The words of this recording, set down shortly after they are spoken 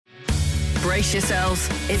Brace yourselves.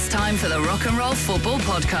 It's time for the Rock and Roll Football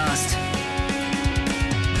Podcast.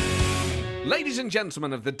 Ladies and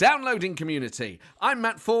gentlemen of the downloading community, I'm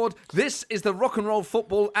Matt Ford. This is the Rock and Roll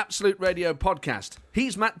Football Absolute Radio Podcast.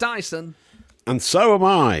 He's Matt Dyson. And so am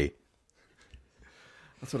I.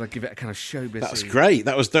 I thought I'd give it a kind of showbiz. That's great.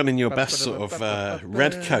 That was done in your best sort of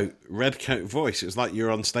red coat voice. It was like you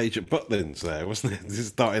were on stage at Butlins there, wasn't it?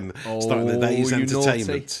 Starting the day's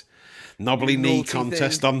entertainment. Knobbly knee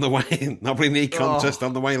contest on the way. Knobbly knee contest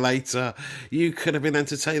on the way later. You could have been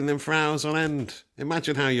entertaining them for hours on end.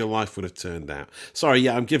 Imagine how your life would have turned out. Sorry,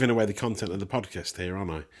 I'm giving away the content of the podcast here,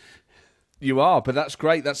 aren't I? You are, but that's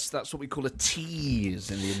great. That's what we call a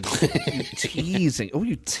tease in the industry. Teasing. Oh,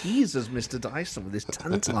 you tease us, Mr. Dyson, with this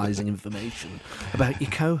tantalising information about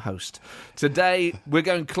your co-host. Today, we're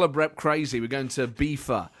going club rep crazy. We're going to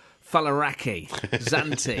Bifa, Faliraki,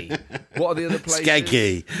 Zante. What are the other places?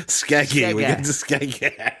 Skeggy. We're going to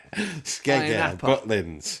Skeggy.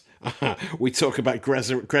 Butlins. We talk about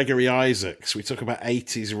Gregory Isaacs. We talk about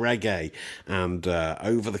 80s reggae and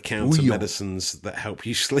over-the-counter medicines that help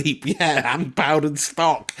you sleep. Yeah, and powdered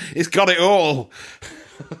stock. It's got it all.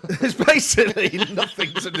 There's basically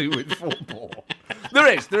nothing to do with football. There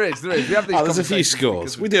is. We have these there's a few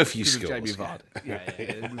scores. We do a few scores. Jamie Vardy. Yeah,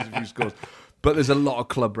 there's a few scores. But there's a lot of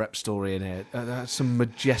club rep story in here. Some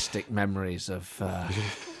majestic memories of, I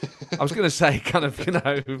was going to say kind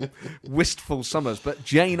of, wistful summers, but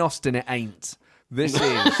Jane Austen it ain't. This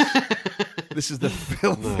is the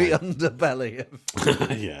filthy underbelly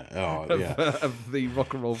of the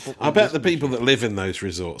rock and roll football. I bet the people that live in those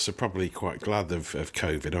resorts are probably quite glad of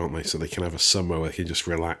COVID, aren't they? So they can have a summer where they can just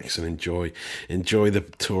relax and enjoy the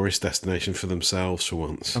tourist destination for themselves for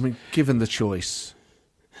once. I mean, given the choice,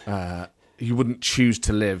 you wouldn't choose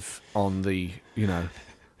to live on the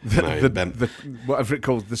whatever it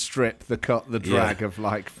calls, the strip, the cut, the drag of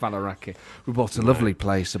like Faliraki. We bought a lovely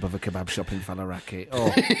place above a kebab shop in Faliraki.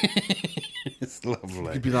 Oh, it's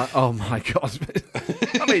lovely. You'd be like, oh my God.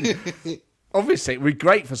 I mean, obviously it'd be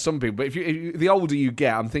great for some people, but if the older you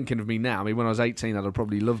get, I'm thinking of me now. I mean, when I was 18, I'd have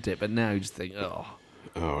probably loved it, but now you just think,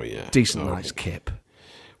 oh yeah, decent, nice kip.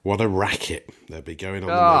 What a racket they'll be going on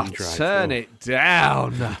the main drag. Turn it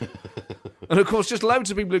down. And of course, just loads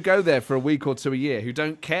of people who go there for a week or two a year who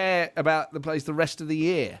don't care about the place the rest of the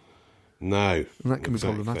year. No. And that can be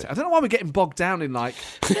problematic. I don't know why we're getting bogged down in like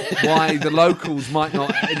why the locals might not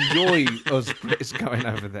enjoy us Brits going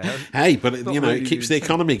over there. Hey, but it keeps the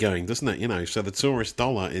economy going, doesn't it? So the tourist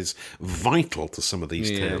dollar is vital to some of these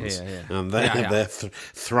towns. Yeah. And they're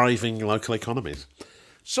thriving local economies.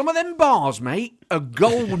 Some of them bars, mate, are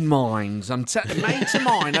gold mines. A mate of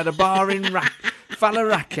mine had a bar in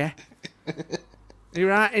Faliraki. He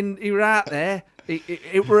were out there.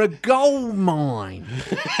 It were a gold mine.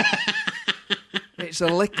 It's a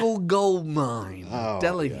little gold mine. I'm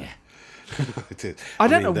telling you. It is. I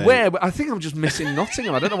don't know where, but I think I'm just missing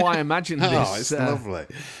Nottingham. I don't know why I imagined this. Oh, it's lovely.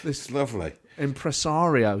 This lovely.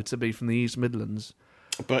 Impresario to be from the East Midlands.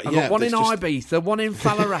 But I've got one in Ibiza, one in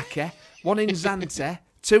Faliraki, one in Zante,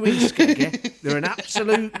 two in Skeggy. They're an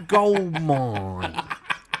absolute gold mine.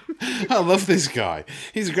 I love this guy.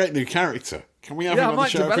 He's a great new character. Can we have him on the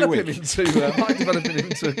show every week? I might develop him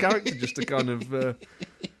into a character, just a kind of a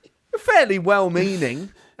fairly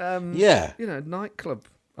well-meaning, nightclub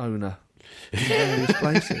owner in various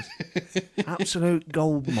places. Absolute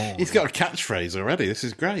gold mine. He's got a catchphrase already. This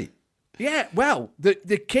is great. Yeah, well, the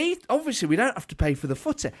key, obviously, we don't have to pay for the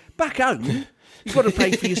footy. Back home, you've got to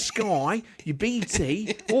pay for your Sky, your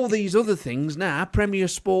BT, all these other things now, Premier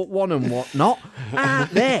Sport 1 and whatnot.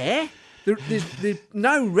 Out there, there's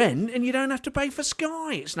no rent and you don't have to pay for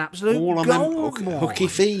Sky. It's an absolute all on gold them hooky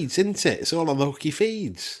feeds, isn't it? It's all on the hooky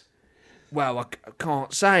feeds. Well, I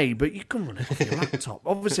can't say, but you can run it off your laptop.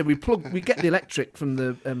 Obviously, we get the electric from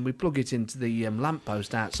we plug it into the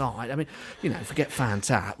lamppost outside. I mean, if we get found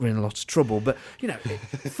out, we're in a lot of trouble. But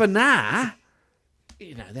for now,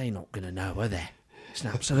 they're not going to know, are they? It's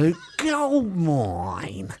an absolute gold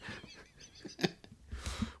mine.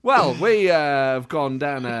 Well, we have gone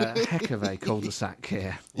down a heck of a cul-de-sac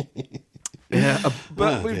here.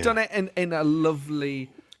 But we've done it in a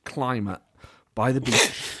lovely climate by the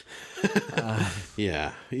beach.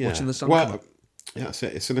 Watching the sun come up. Yeah, that's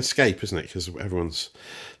it. It's an escape, isn't it? Because everyone's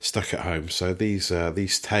stuck at home. So these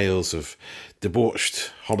tales of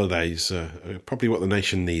debauched holidays are probably what the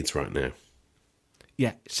nation needs right now.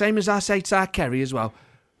 Yeah, same as I say to our Kerry as well.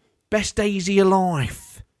 Best days of your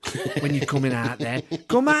life when you're coming out there.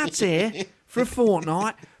 Come out here for a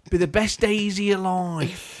fortnight. Be the best days of your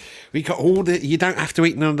life. We got all the. You don't have to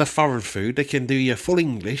eat none of the foreign food. They can do your full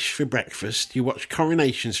English for breakfast. You watch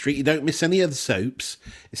Coronation Street. You don't miss any of the soaps.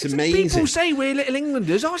 It's amazing. People say we're Little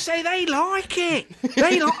Englanders. I say they like it.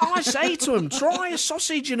 I say to them, try a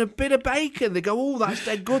sausage and a bit of bacon. They go, oh, that's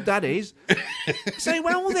dead good. That is. I say,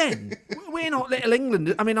 well then, we're not Little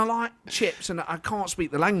Englanders. I mean, I like chips and I can't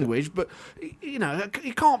speak the language, but you know,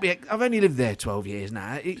 it can't be. I've only lived there 12 years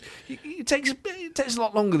now. It takes a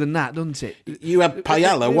lot longer than that, doesn't it? You had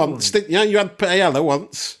paella once, didn't you? You had paella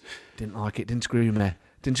once. Didn't like it. Didn't screw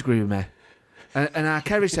with me. And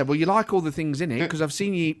Kerry said, well, you like all the things in it because I've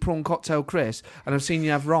seen you eat prawn cocktail Chris and I've seen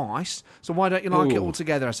you have rice. So why don't you like it all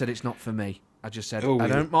together? I said, it's not for me. I just said, I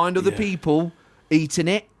don't mind other people eating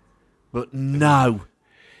it, but no.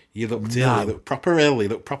 You looked ill. You looked proper ill. You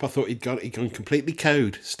looked proper. I thought he'd gone completely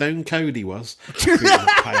code. Stone cold he was.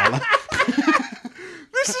 Paella.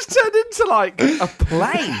 This has turned into like a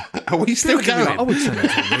play. Are we still going? I would turn it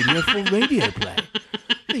into a full radio play.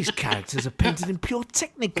 These characters are painted in pure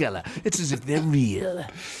Technicolor. It's as if they're real.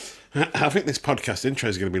 I think this podcast intro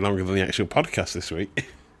is going to be longer than the actual podcast this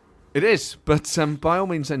week. It is, but by all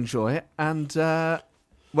means enjoy it. And, and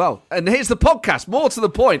here's the podcast. More to the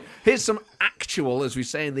point. Here's some actual, as we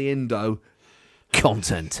say in the Indo,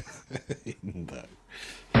 content. Indo.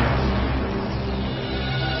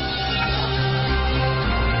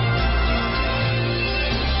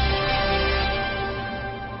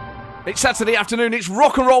 It's Saturday afternoon, it's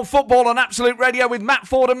rock and roll football on Absolute Radio with Matt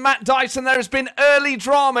Ford and Matt Dyson. There has been early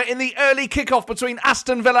drama in the early kickoff between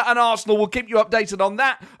Aston Villa and Arsenal. We'll keep you updated on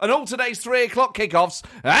that and all today's 3 o'clock kickoffs.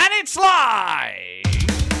 And it's live!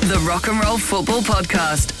 The Rock and Roll Football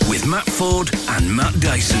Podcast with Matt Ford and Matt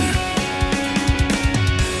Dyson.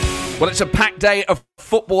 Well, it's a packed day of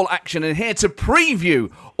football action, and here to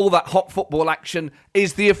preview all that hot football action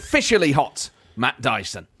is the officially hot Matt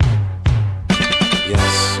Dyson.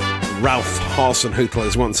 Yes. Ralph Hasenhüttl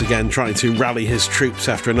is once again trying to rally his troops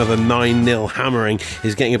after another 9-0 hammering.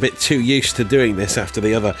 He's getting a bit too used to doing this after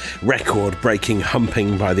the other record-breaking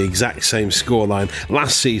humping by the exact same scoreline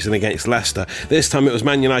last season against Leicester. This time it was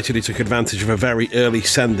Man United who took advantage of a very early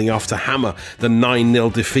sending off to hammer the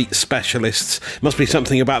 9-0 defeat specialists. Must be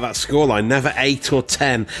something about that scoreline. Never 8 or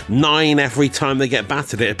 10. 9 every time they get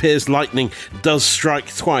battered. It appears lightning does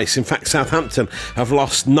strike twice. In fact, Southampton have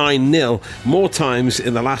lost 9-0 more times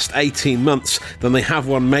in the last 18 months than they have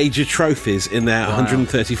won major trophies in their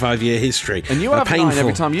 135-year history. And you have 9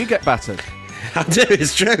 every time you get battered. I do,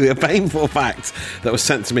 it's true. A painful fact that was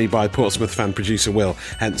sent to me by Portsmouth fan producer Will,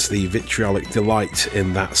 hence the vitriolic delight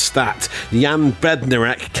in that stat. Jan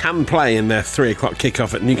Bednarek can play in their 3 o'clock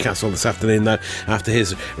kickoff at Newcastle this afternoon, though, after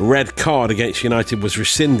his red card against United was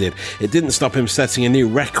rescinded. It didn't stop him setting a new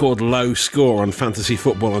record low score on fantasy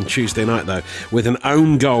football on Tuesday night, though, with an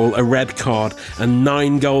own goal, a red card, and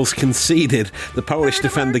 9 goals conceded. The Polish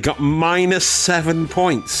defender got -7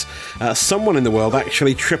 points. Someone in the world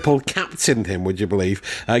actually triple captained him, would you believe,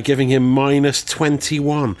 giving him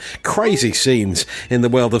 -21. Crazy scenes in the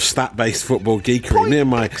world of stat-based football geekery. Near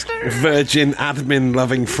my virgin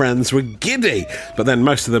admin-loving friends were giddy, but then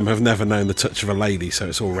most of them have never known the touch of a lady, so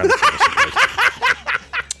it's all relative, I suppose.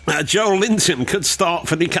 Joel Linton could start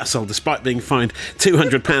for Newcastle despite being fined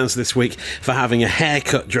 £200 this week for having a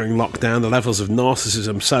haircut during lockdown. The levels of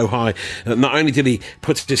narcissism so high that not only did he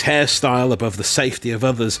put his hairstyle above the safety of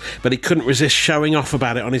others, but he couldn't resist showing off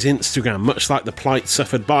about it on his Instagram, much like the plight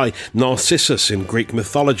suffered by Narcissus in Greek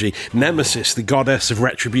mythology. Nemesis, the goddess of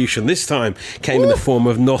retribution, this time came in the form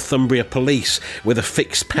of Northumbria Police with a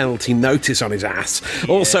fixed penalty notice on his ass.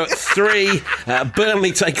 Also at 3,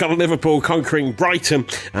 Burnley take on Liverpool, conquering Brighton.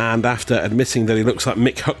 And after admitting that he looks like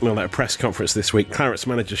Mick Hucknall at a press conference this week, Clarets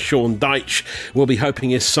manager Sean Dyche will be hoping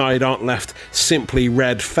his side aren't left simply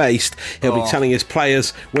red-faced. He'll be telling his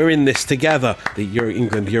players, we're in this together, the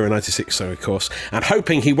England Euro 96, so of course, and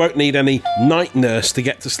hoping he won't need any night nurse to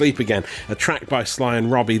get to sleep again, a track by Sly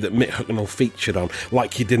and Robbie that Mick Hucknall featured on,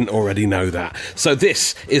 like you didn't already know that. So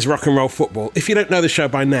this is Rock and Roll Football. If you don't know the show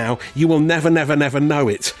by now, you will never, never, never know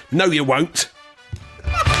it. No, you won't.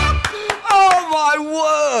 My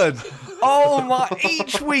word! Oh my!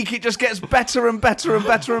 Each week it just gets better and better and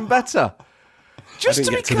better and better. Just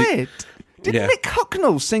to be clear, didn't Mick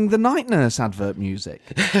Hucknall sing the Night Nurse advert music?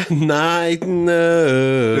 Night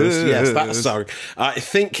Nurse. Yes, that song. I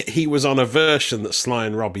think he was on a version that Sly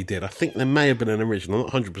and Robbie did. I think there may have been an original. I'm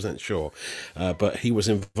not 100% sure, but he was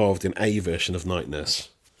involved in a version of Night Nurse.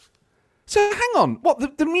 So hang on,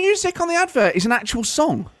 what? The music on the advert is an actual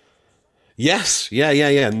song? Yes,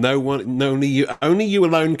 yeah. No one, only you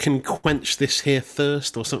alone can quench this here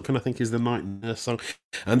thirst, or something. I think is the Night Nurse song.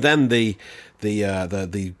 And then the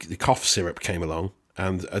cough syrup came along,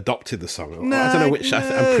 and adopted the song. I don't know which. I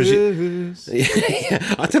don't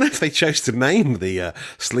know if they chose to name the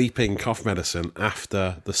sleeping cough medicine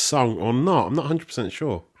after the song or not. I'm not 100%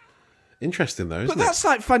 sure. Interesting though, isn't it? But that's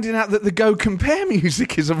like finding out that the Go Compare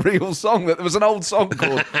music is a real song, that there was an old song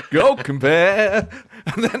called Go Compare,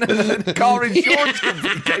 and then a car insurance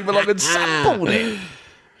company came along and sampled it.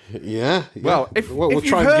 Yeah. Well, we'll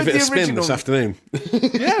try and give it a spin this afternoon.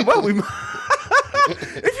 Yeah, well, if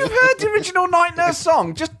you've heard the original Night Nurse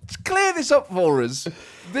song, just clear this up for us.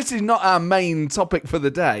 This is not our main topic for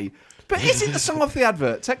the day, but is it the song off the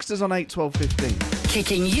advert? Text us on 81215.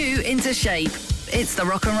 Kicking you into shape. It's the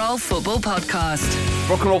Rock and Roll Football Podcast.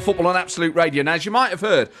 Rock and Roll Football on Absolute Radio. Now, as you might have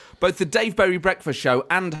heard, both the Dave Berry Breakfast Show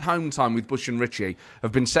and Home Time with Bush and Richie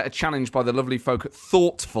have been set a challenge by the lovely folk at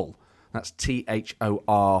Thoughtful. That's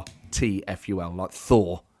THORTFUL, like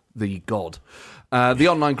Thor, the god. The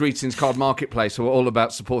online greetings card marketplace, who are all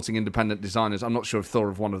about supporting independent designers. I'm not sure if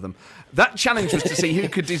Thor is one of them. That challenge was to see who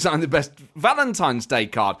could design the best Valentine's Day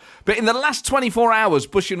card. But in the last 24 hours,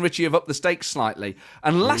 Bush and Richie have upped the stakes slightly.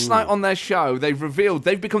 And last night on their show, they've revealed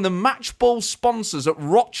they've become the match ball sponsors at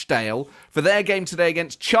Rochdale for their game today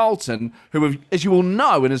against Charlton, who, have, as you will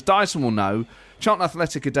know, and as Dyson will know, Charlton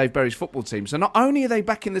Athletic are Dave Berry's football team. So not only are they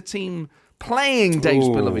back in the team playing Dave's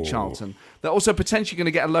beloved Charlton, they're also potentially going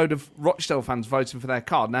to get a load of Rochdale fans voting for their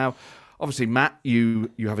card. Now, obviously, Matt, you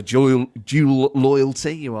have a dual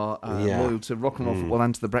loyalty. You are loyal to Rock and Roll Football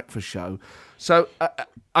and to the Breakfast Show. So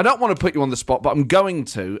I don't want to put you on the spot, but I'm going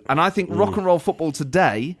to. And I think Rock and Roll Football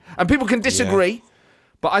today, and people can disagree,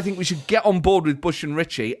 but I think we should get on board with Bush and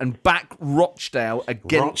Richie and back Rochdale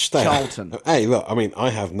against Charlton. Hey, look, I mean,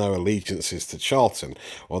 I have no allegiances to Charlton,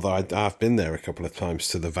 although I've been there a couple of times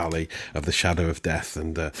to the Valley of the Shadow of Death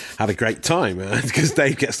and had a great time because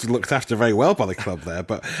Dave gets looked after very well by the club there.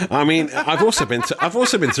 But I mean, I've also been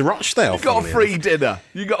to Rochdale. You got a free dinner.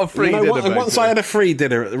 You got a free dinner. Once I had a free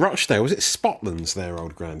dinner at Rochdale. Was it Spotlands? Their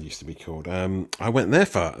old ground used to be called. I went there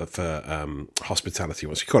for hospitality.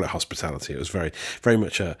 Once you call it hospitality, it was very, very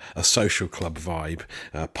much a social club vibe,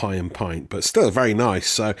 pie and pint, but still very nice.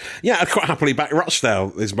 So, yeah, I'd quite happily back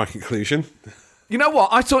Rochdale, is my conclusion. You know what?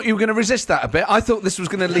 I thought you were going to resist that a bit. I thought this was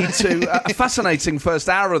going to lead to a fascinating first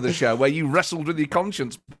hour of the show where you wrestled with your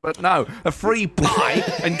conscience. But no, a free pie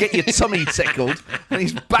and get your tummy tickled, and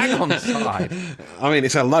he's bang on side. I mean,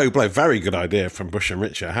 it's a low blow. Very good idea from Bush and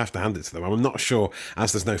Richie. I have to hand it to them. I'm not sure,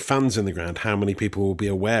 as there's no fans in the ground, how many people will be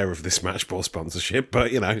aware of this match ball sponsorship,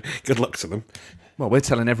 but, you know, good luck to them. Well, we're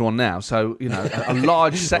telling everyone now, so, you know, a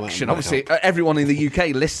large section. Obviously, everyone in the UK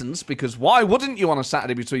listens, because why wouldn't you on a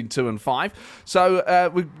Saturday between 2 and 5?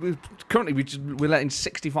 So we're letting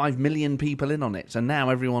 65 million people in on it, so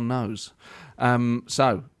now everyone knows.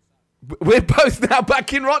 So we're both now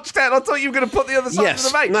back in Rochdale. I thought you were going to put the other side of the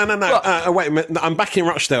debate. No. Wait a minute. I'm back in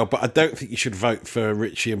Rochdale, but I don't think you should vote for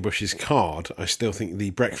Richie and Bush's card. I still think the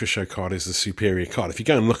Breakfast Show card is the superior card. If you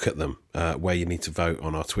go and look at them, where you need to vote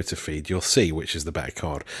on our Twitter feed, you'll see which is the better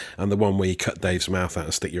card. And the one where you cut Dave's mouth out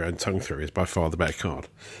and stick your own tongue through is by far the better card.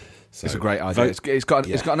 So, it's a great idea. It's got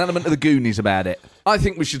an element of the Goonies about it. I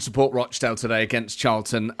think we should support Rochdale today against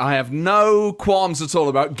Charlton. I have no qualms at all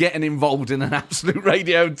about getting involved in an Absolute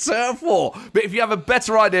Radio turf war. But if you have a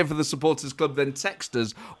better idea for the supporters club, then text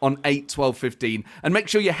us on 81215 and make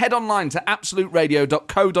sure you head online to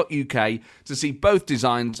absoluteradio.co.uk to see both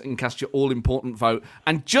designs and cast your all-important vote.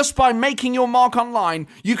 And just by making your mark online,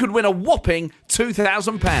 you could win a whopping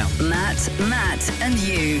 £2,000. Matt, and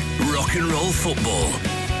you. Rock and Roll Football.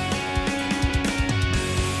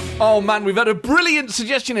 Oh, man, we've had a brilliant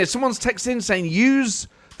suggestion here. Someone's texted in saying use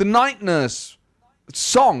the Night Nurse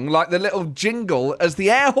song, like the little jingle, as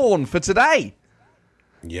the air horn for today.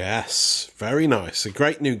 Yes, very nice. A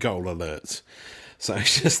great new goal alert. So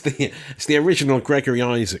it's the original Gregory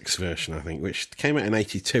Isaacs version, I think, which came out in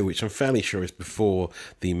 82, which I'm fairly sure is before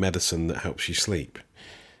the medicine that helps you sleep.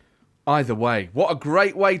 Either way, what a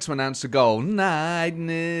great way to announce a goal. Night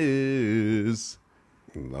Nurse.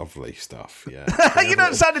 Lovely stuff, yeah. You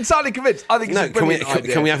don't sound entirely convinced. I think it's a brilliant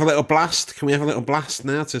idea. Can we have a little blast? Can we have a little blast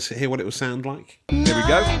now to hear what it would sound like? Here we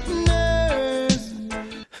go.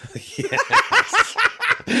 Yes.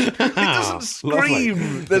 It doesn't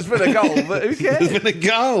scream there's been a goal, but who cares? There's been a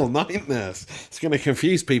goal, Night Nurse. It's going to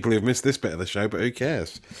confuse people who've missed this bit of the show, but who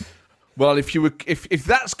cares? Well, if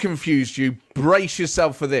that's confused you, brace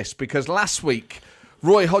yourself for this, because last week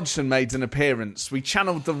Roy Hodgson made an appearance. We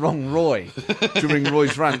channeled the wrong Roy during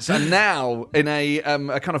Roy's rants, and now in a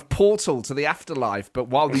kind of portal to the afterlife, but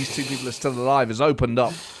while these two people are still alive, has opened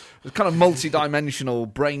up. It's kind of multi-dimensional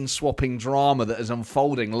brain-swapping drama that is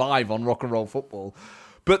unfolding live on Rock and Roll Football.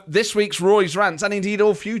 But this week's Roy's rants, and indeed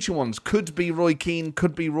all future ones, could be Roy Keane,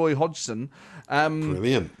 could be Roy Hodgson.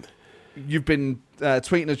 Brilliant. You've been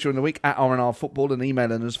tweeting us during the week at R&R Football and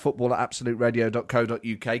emailing us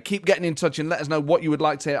football@absoluteradio.co.uk. Keep getting in touch and let us know what you would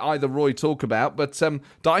like to hear either Roy talk about. But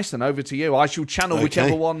Dyson, over to you. I shall channel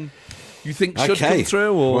whichever one you think should come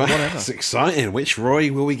through or whatever. It's exciting. Which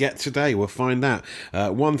Roy will we get today? We'll find out.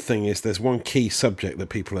 One thing is there's one key subject that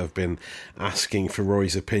people have been asking for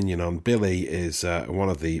Roy's opinion on. Billy is one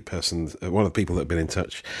of the people that have been in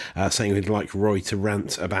touch, saying he'd like Roy to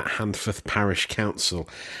rant about Handforth Parish Council.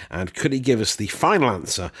 And could he give us the final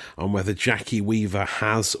answer on whether Jackie Weaver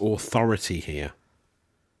has authority here?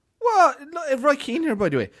 Well, Roy Keane here, by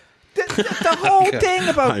the way. The whole thing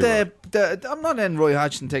about I'm not letting Roy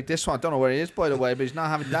Hodgson take this one. I don't know where he is, by the way, but he's not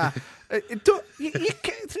having that.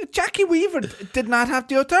 Jackie Weaver did not have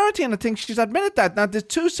the authority, and I think she's admitted that. Now, there's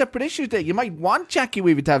two separate issues there. You might want Jackie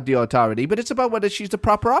Weaver to have the authority, but it's about whether she's the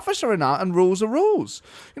proper officer or not, and rules are rules.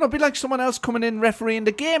 You know, it'd be like someone else coming in refereeing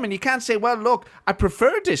the game, and you can't say, well, look, I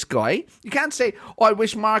prefer this guy. You can't say, oh, I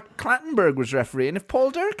wish Mark Clattenburg was refereeing if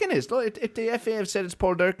Paul Durkin is. Look, if the FA have said it's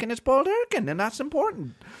Paul Durkin, and that's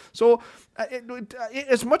important. So,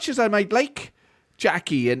 as much as I might like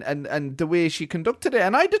Jackie and the way she conducted it,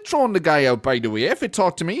 and I'd have thrown the guy out, by the way, if it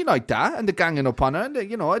talked to me like that and the ganging up on her, and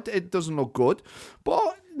it doesn't look good.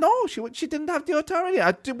 But no, she didn't have the authority.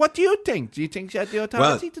 What do you think? Do you think she had the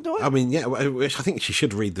authority to do it? I mean, yeah, I think she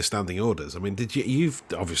should read the standing orders. I mean, you've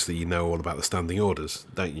obviously know all about the standing orders,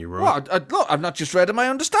 don't you, Roy? Well, look, I've not just read them, I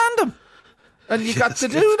understand them. And you got to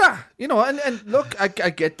do that, and look, I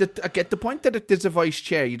get the point that if there's a vice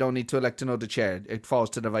chair, you don't need to elect another chair. It falls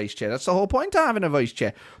to the vice chair. That's the whole point of having a vice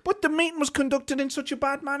chair. But the meeting was conducted in such a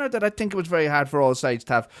bad manner that I think it was very hard for all sides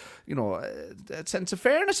to have, a sense of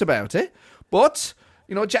fairness about it. But,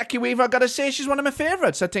 Jackie Weaver, I've got to say, she's one of my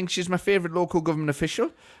favourites. I think she's my favourite local government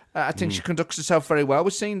official. I think she conducts herself very well. We're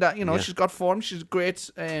seeing that, she's got form. She's a great,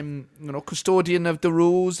 custodian of the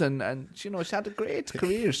rules, and she's had a great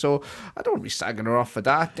career. So I don't want to be sagging her off for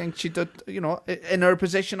that. I think she did, in her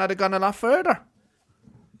position, I'd have gone a lot further.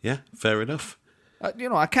 Yeah, fair enough.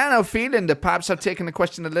 I can't help feeling that perhaps I've taken the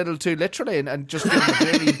question a little too literally and just given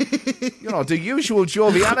a really, the usual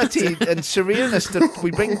joviality and sereneness that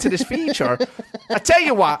we bring to this feature. I tell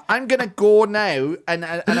you what, I'm going to go now and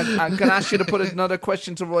I'm going to ask you to put another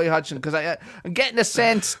question to Roy Hodgson, because I'm getting a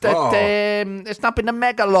sense that it's not been the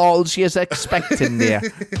mega lols she is expecting there.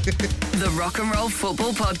 The Rock and Roll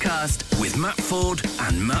Football Podcast with Matt Ford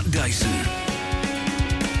and Matt Dyson.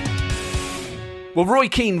 Well, Roy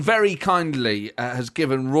Keane very kindly has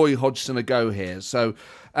given Roy Hodgson a go here. So,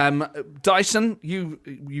 Dyson,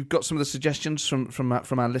 you've got some of the suggestions from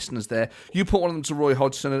our listeners there. You put one of them to Roy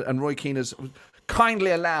Hodgson, and Roy Keane has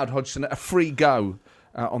kindly allowed Hodgson a free go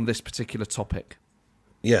on this particular topic.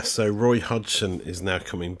 Yes, so Roy Hodgson is now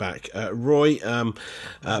coming back. Roy,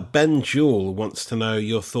 Ben Jewell wants to know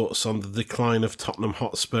your thoughts on the decline of Tottenham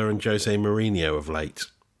Hotspur and Jose Mourinho of late.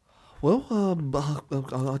 Well, I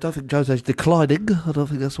don't think Jose's declining. I don't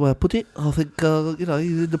think that's the way I put it. I think, he's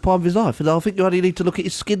in the prime of his life. And I think you only need to look at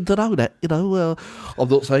his skin to know that, I'm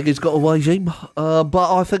not saying he's got a regime,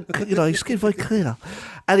 but I think, his skin's very clear.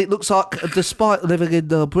 And it looks like, despite living in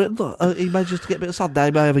Britain, he manages to get a bit of sun. Now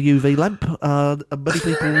he may have a UV lamp, and many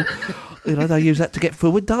people, they use that to get through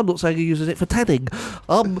winter. I'm not saying he uses it for tanning.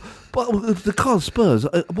 But the kind of Spurs,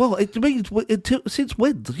 it means since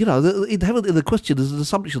when? Inherent in the question is an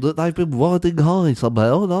assumption that they've been riding high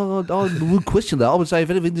somehow, and I would question that. I would say if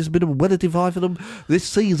anything, there's been a relative high for them this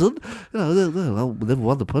season. They never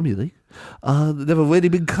won the Premier League. Never really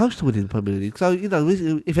been close to winning the Premier League. So,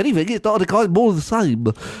 if anything, it's not kind of more of the same.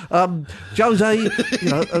 Jose,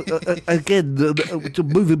 again,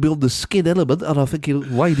 moving beyond the skin element, and I think he looks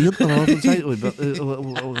radiant, and I often say to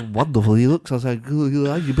him, wonderful he looks. I say,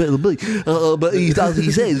 you're better than me. But he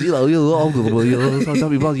says, you're older than me, so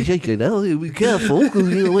don't be bloody shaky now. Be careful, because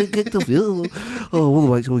we'll get off you.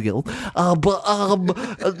 We'll make sure we get on.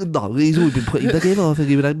 No, he's always been pretty negative. I think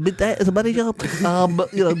he would admit that as a manager.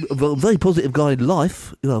 Very positive guy in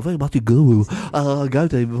life, very much a guru. Go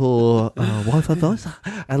to him for wife advice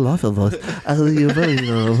and life advice. And you're very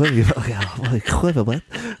clever, man.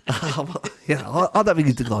 I don't think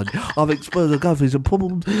he's declined. I think Spurs are going through some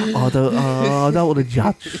problems. I don't want to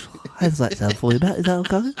judge. How does that sound for you, Matt? Is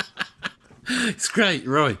that okay? It's great,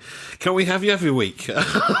 Roy. Can we have you every week?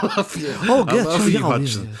 Oh,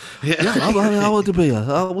 yes, I want to be.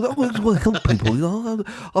 I want to help people. You know,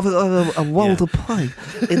 I think I have a role to play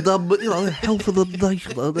in the health of the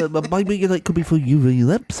nation. Maybe it could be for UV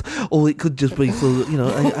lamps, or it could just be for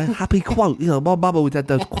a happy quote. My mum always had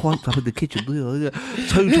those quotes up in the kitchen. 2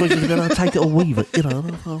 choices, and then I take it or leave it.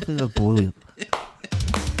 I think that's brilliant.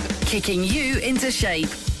 Kicking you into shape.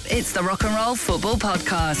 It's the Rock and Roll Football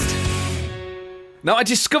Podcast. Now, I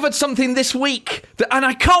discovered something this week, and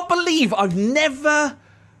I can't believe I've never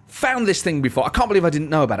found this thing before. I can't believe I didn't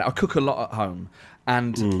know about it. I cook a lot at home,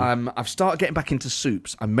 and I've started getting back into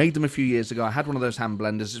soups. I made them a few years ago. I had one of those hand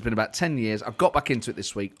blenders. It's been about 10 years. I've got back into it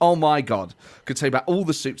this week. Oh, my God. I could tell you about all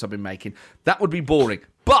the soups I've been making. That would be boring.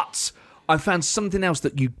 But I found something else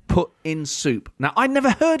that you put in soup. Now, I'd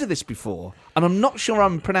never heard of this before, and I'm not sure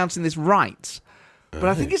I'm pronouncing this right, but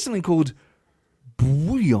I think it's something called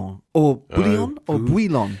bouillon or bouillon.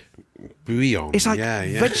 Bouillon. It's like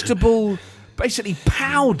vegetable, basically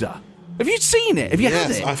powder. Have you seen it? Have you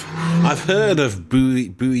had it? I've heard of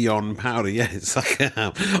bouillon powder. Yeah, it's like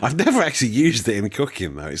I've never actually used it in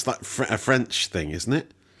cooking though. It's like a French thing, isn't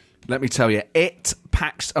it? Let me tell you, it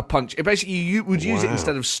packs a punch. It basically, you would use it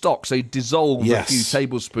instead of stock, so you dissolve a few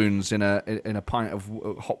tablespoons in a pint of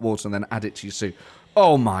hot water and then add it to your soup.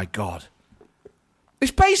 Oh my God.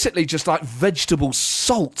 It's basically just like vegetable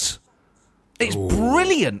salt. It's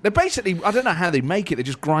brilliant. They're basically, I don't know how they make it. They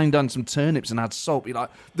just grind down some turnips and add salt. You're like,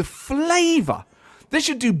 the flavour. They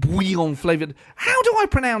should do bouillon flavoured. How do I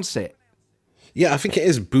pronounce it? Yeah, I think it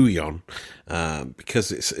is bouillon because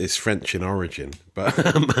it's French in origin. But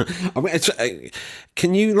I mean,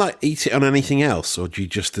 can you eat it on anything else, or do you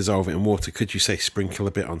just dissolve it in water? Could you say sprinkle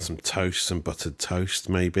a bit on some toast, some buttered toast,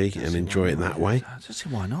 maybe, and enjoy it that way? I don't see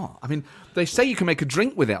why not. I mean, they say you can make a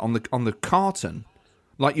drink with it on the carton,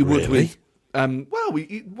 like you would with.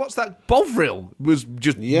 What's that? Bovril was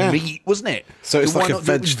just meat, wasn't it? So it's like a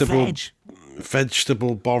vegetable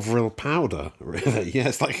Bovril powder, really. Yeah,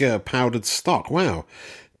 it's like a powdered stock. Wow.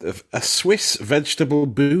 A Swiss vegetable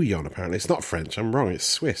bouillon, apparently. It's not French, I'm wrong, it's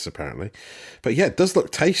Swiss, apparently. But yeah, it does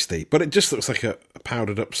look tasty, but it just looks like a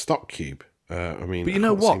powdered up stock cube. But you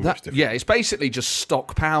know what? It's basically just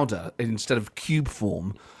stock powder instead of cube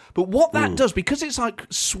form. But what that does, because it's like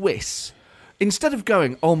Swiss, instead of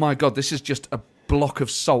going, oh my God, this is just a block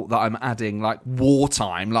of salt that I'm adding like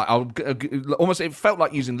wartime, almost it felt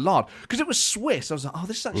like using lard because it was Swiss. I was like, oh,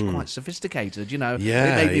 this is actually quite sophisticated, it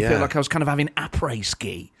made me feel like I was kind of having après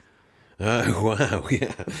ski. Oh wow,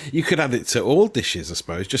 yeah. You could add it to all dishes, I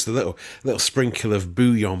suppose. Just a little sprinkle of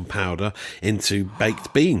bouillon powder into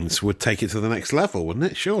baked beans would take it to the next level, wouldn't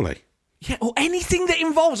it? Surely. Yeah, or anything that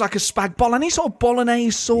involves like a spag bol, any sort of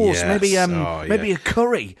bolognese sauce, maybe a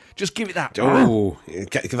curry. Just give it that. Oh,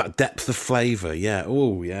 get that depth of flavour. Yeah.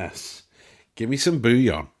 Oh, yes. Give me some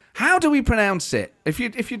bouillon. How do we pronounce it? If you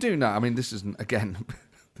do know, I mean, this isn't a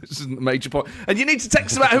major point. And you need to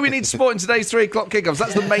text about who we need to support in today's 3 o'clock kickoffs.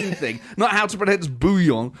 That's the main thing, not how to pronounce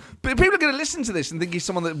bouillon. But people are going to listen to this and think he's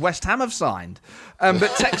someone that West Ham have signed.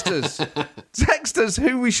 But text us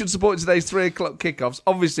who we should support in today's 3 o'clock kickoffs.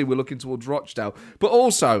 Obviously, we're looking towards Rochdale. But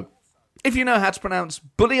also, if you know how to pronounce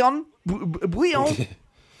bouillon,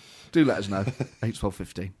 do let us know.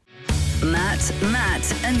 8:12:15. Matt,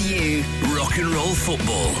 and you. Rock and Roll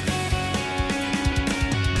Football.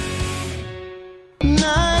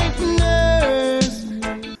 Night nurse.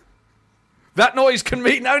 That noise can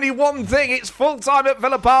mean only one thing. It's full time at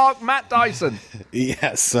Villa Park. Matt Dyson.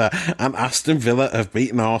 Yes, and Aston Villa have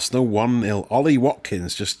beaten Arsenal 1-0. Ollie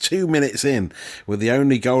Watkins just 2 minutes in with the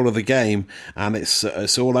only goal of the game, and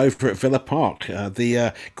it's all over at Villa Park.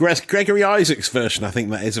 The Gregory Isaacs version, I think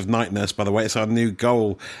that is, of Night Nurse, by the way. It's our new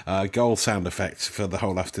goal sound effect for the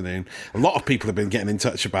whole afternoon. A lot of people have been getting in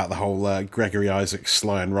touch about the whole Gregory Isaacs,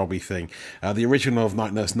 Sly and Robbie thing. The original of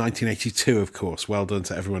Night Nurse, 1982, of course. Well done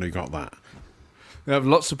to everyone who got that. We have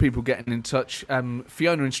lots of people getting in touch.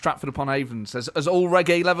 Fiona in Stratford-upon-Avon says, as all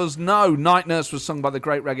reggae lovers know, Night Nurse was sung by the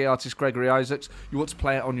great reggae artist Gregory Isaacs. You want to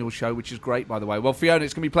play it on your show, which is great, by the way. Well, Fiona,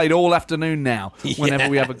 it's going to be played all afternoon now, whenever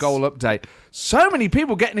we have a goal update. So many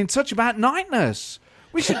people getting in touch about Night Nurse.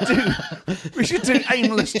 We should do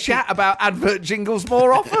aimless chat about advert jingles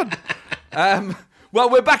more often. Well,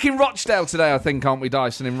 we're back in Rochdale today, I think, aren't we,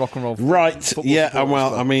 Dyson, in Rock and Roll? Right, yeah,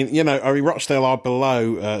 well, I mean, Rochdale are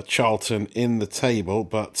below Charlton in the table,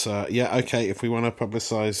 but, okay, if we want to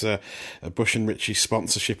publicise Bush and Ritchie's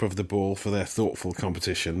sponsorship of the ball for their thoughtful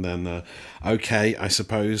competition, then, okay, I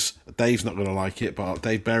suppose Dave's not going to like it, but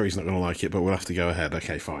Dave Berry's not going to like it, but we'll have to go ahead.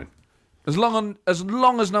 Okay, fine. As long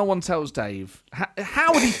as no one tells Dave,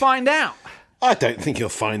 how would he find out? I don't think he'll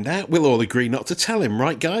find out. We'll all agree not to tell him,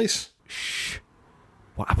 right, guys? Shh.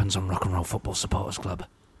 What happens on Rock and Roll Football Supporters Club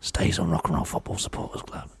stays on Rock and Roll Football Supporters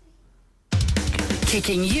Club.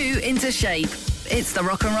 Kicking you into shape. It's the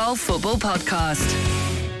Rock and Roll Football Podcast.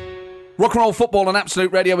 Rock and Roll Football on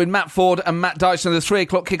Absolute Radio with Matt Ford and Matt Dyson. The 3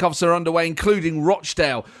 o'clock kickoffs are underway, including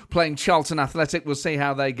Rochdale playing Charlton Athletic. We'll see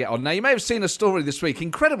how they get on. Now, you may have seen a story this week.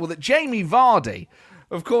 Incredible that Jamie Vardy,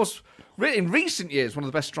 of course, in recent years, one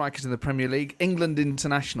of the best strikers in the Premier League, England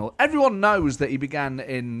international. Everyone knows that he began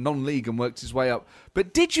in non-league and worked his way up.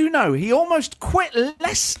 But did you know he almost quit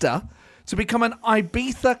Leicester to become an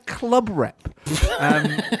Ibiza club rep?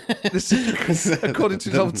 This is according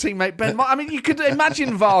to his old teammate Ben. I mean, you could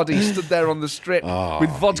imagine Vardy stood there on the strip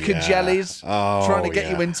with vodka jellies, trying to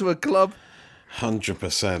get you into a club.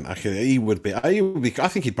 100%. He would be. I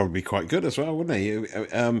think he'd probably be quite good as well, wouldn't he?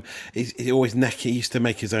 He always he used to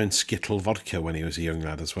make his own Skittle vodka when he was a young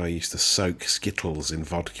lad as well. He used to soak Skittles in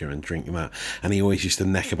vodka and drink that. And he always used to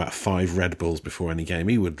neck about 5 Red Bulls before any game.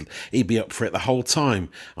 He'd be up for it the whole time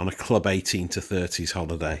on a club 18 to 30s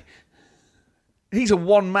holiday. He's a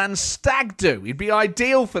one-man stag do. He'd be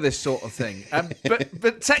ideal for this sort of thing.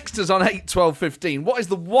 But text us on 8 12 15. What is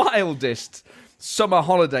the wildest summer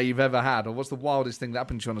holiday you've ever had, or what's the wildest thing that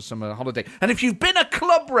happened to you on a summer holiday? And if you've been a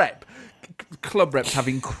club reps have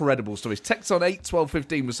incredible stories. Text on 8 12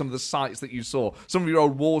 15 with some of the sights that you saw, some of your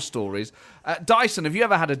old war stories. Dyson, have you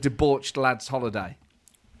ever had a debauched lad's holiday?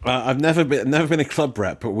 I've never been a club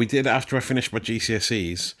rep, but we did after I finished my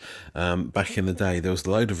GCSEs back in the day. There was a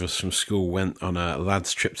load of us from school went on a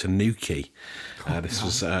lads trip to Newquay. This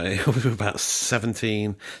was about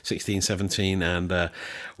 16, 17, and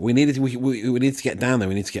we needed to get down there.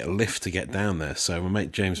 We needed to get a lift to get down there. So my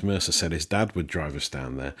mate James Mercer said his dad would drive us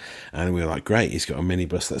down there, and we were like, great, he's got a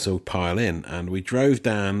minibus, let's all pile in. And we drove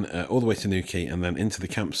down all the way to Newquay and then into the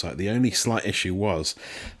campsite. The only slight issue was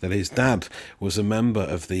that his dad was a member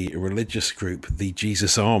of the religious group, the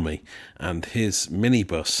Jesus Army, and his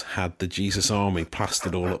minibus had the Jesus Army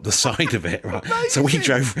plastered all up the side of it. Right? So we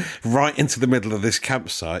drove right into the middle of this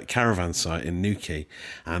caravan site in Newquay,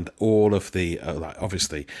 and all of the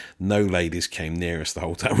obviously no ladies came near us the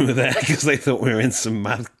whole time we were there because they thought we were in some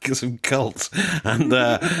cult, and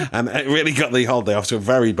it really got the holiday off to a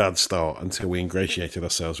very bad start until we ingratiated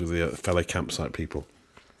ourselves with the fellow campsite people.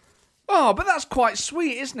 Oh, but that's quite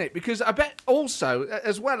sweet, isn't it? Because I bet also,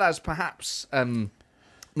 as well as perhaps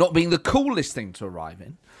not being the coolest thing to arrive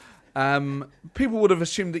in, people would have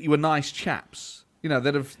assumed that you were nice chaps. You know,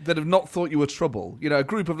 that have not thought you were trouble. You know, a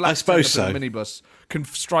group of lads turned up in a minibus can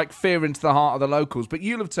strike fear into the heart of the locals, but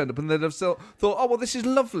you'll have turned up and they'd have thought, oh, well, this is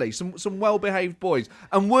lovely, some well-behaved boys.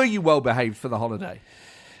 And were you well-behaved for the holiday?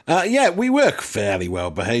 Yeah, we were fairly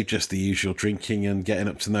well behaved, just the usual drinking and getting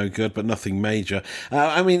up to no good, but nothing major.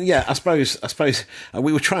 I mean, yeah, I suppose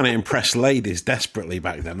we were trying to impress ladies desperately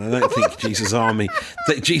back then. I don't think Jesus Army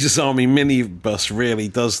minibus really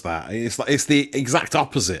does that. It's the exact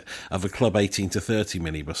opposite of a Club 18 to 30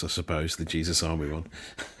 minibus, I suppose, the Jesus Army one.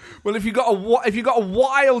 Well, if you got a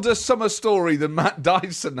wilder summer story than Matt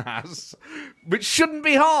Dyson has, which shouldn't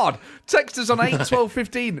be hard, text us on 8 12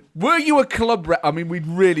 15. Were you a club rep? I mean, we'd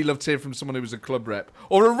really love to hear from someone who was a club rep,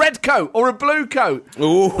 or a red coat, or a blue coat.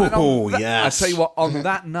 Oh, yes. I tell you what. On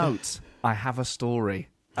that note, I have a story.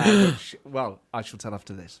 Which, well, I shall tell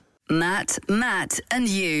after this. Matt, and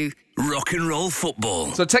you. Rock and Roll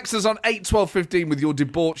Football. So text us on 8 12 15 with your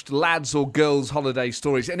debauched lads or girls holiday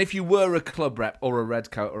stories. And if you were a club rep or a red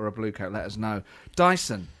coat or a blue coat, let us know.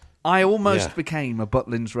 Dyson, I almost became a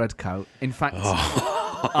Butlins red coat. In fact,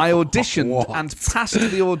 I auditioned and passed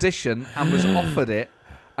the audition and was offered it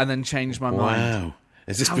and then changed my mind. Wow.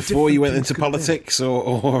 Is this before you went into politics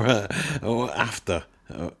or after?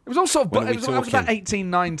 It was all sort of. I was about 18,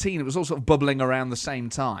 19. It was all sort of bubbling around the same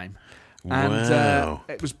time. And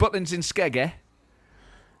it was Butlins in Skeggy.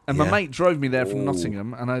 And my mate drove me there from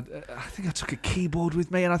Nottingham, and I think I took a keyboard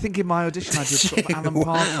with me, and I think in my audition I did sort of Alan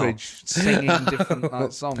Partridge singing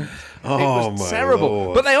different songs. It was terrible.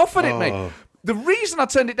 Lord. But they offered it me. The reason I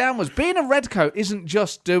turned it down was being a redcoat isn't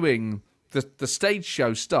just doing the stage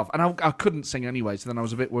show stuff, and I couldn't sing anyway, so then I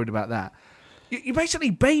was a bit worried about that. You're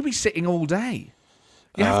basically babysitting all day.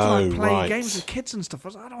 You have to play games with kids and stuff. I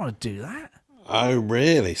was like, I don't want to do that. Oh,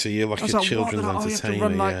 really? So you're like a children's entertainer? You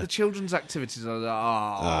have to run the children's activities. I was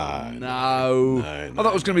like, no. I thought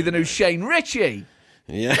it was going to be the new Shane Ritchie.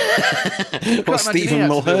 Yeah. Well, Stephen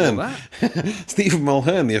Mulhern. Stephen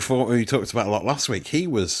Mulhern, the who you talked about a lot last week, he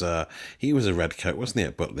was a redcoat, wasn't he,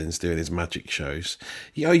 at Butlins doing his magic shows?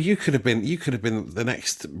 You could have been the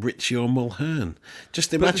next Ritchie or Mulhern.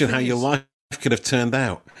 Just imagine how your life could have turned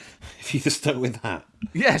out if you'd have stuck with that.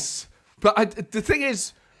 Yes. But the thing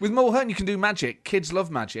is, with Mulhern, you can do magic. Kids love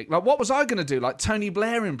magic. Like, what was I going to do? Like Tony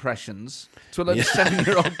Blair impressions to a load of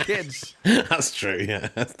 7-year-old kids. That's true, yeah.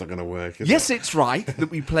 That's not going to work, Yes, it's right that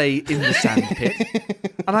we play in the sand pit.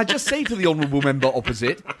 And I just say to the honourable member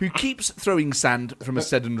opposite, who keeps throwing sand from a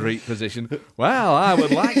sedentary position, well, I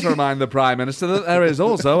would like to remind the Prime Minister that there is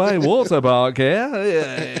also a water park here.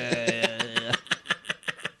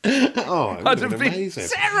 Oh, it would have been amazing.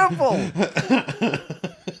 Terrible.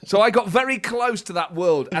 So I got very close to that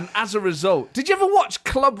world, and as a result, did you ever watch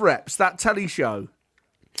Club Reps, that telly show?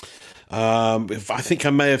 I think I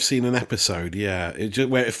may have seen an episode, yeah,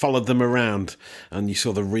 where it followed them around and you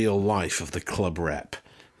saw the real life of the club rep.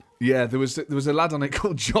 Yeah, there was a lad on it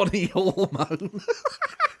called Johnny Hormone.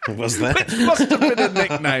 Was there? Which must have been a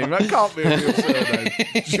nickname. That can't be a real surname.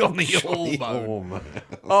 Johnny Hormone.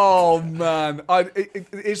 Oh, man.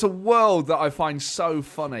 It's a world that I find so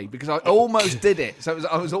funny because I almost did it. So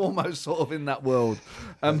I was almost sort of in that world.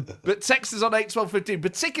 But text us on 81215,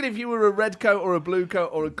 particularly if you were a red coat or a blue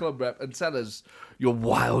coat or a club rep, and tell us your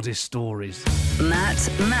wildest stories. Matt,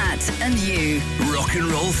 and you. Rock and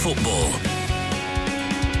roll football.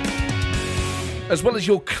 As well as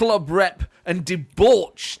your club rep and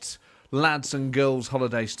debauched lads and girls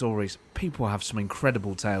holiday stories. People have some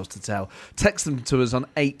incredible tales to tell. Text them to us on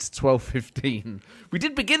 81215. We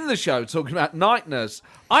did begin the show talking about Night Nurse.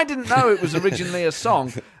 I didn't know it was originally a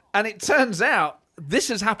song, and it turns out this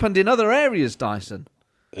has happened in other areas, Dyson.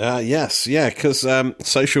 Yes, yeah, because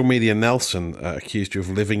Social Media Nelson accused you of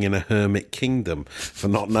living in a hermit kingdom for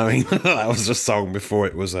not knowing that was a song before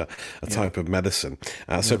it was a type of medicine.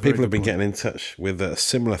 So people have been getting in touch with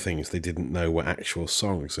similar things they didn't know were actual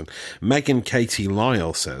songs. And Megan Katie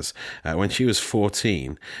Lyle says when she was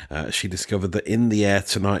 14, she discovered that In the Air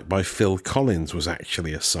Tonight by Phil Collins was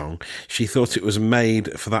actually a song. She thought it was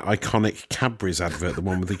made for that iconic Cadbury's advert, the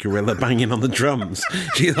one with the gorilla banging on the drums.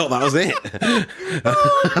 She thought that was it.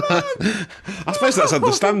 I suppose that's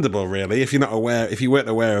understandable, really. If you weren't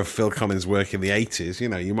aware of Phil Collins' work in the 80s,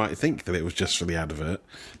 you might think that it was just for the advert.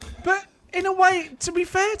 But in a way, to be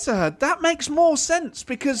fair to her, that makes more sense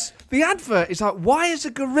because the advert is like, why is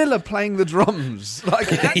a gorilla playing the drums?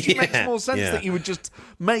 Like, it actually makes more sense that you would just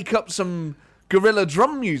make up some gorilla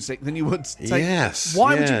drum music than you would take. Yes.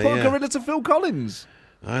 Why would you put a gorilla to Phil Collins?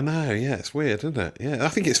 I know, yeah, it's weird, isn't it? Yeah, I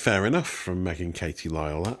think it's fair enough from Megan Katie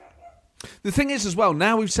Lyle, that. The thing is, as well,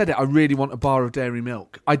 now we've said it, I really want a bar of dairy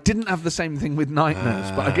milk. I didn't have the same thing with Night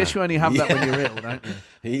Nurse, but I guess you only have that when you're ill, don't you?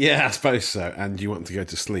 Yeah, I suppose so, and you want to go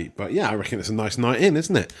to sleep. But yeah, I reckon it's a nice night in,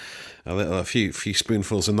 isn't it? A few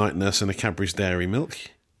spoonfuls of Night Nurse and a Cadbury's Dairy Milk.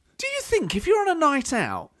 Do you think if you're on a night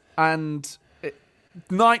out and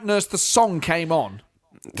Night Nurse, the song came on,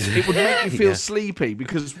 it would make you feel sleepy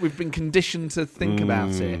because we've been conditioned to think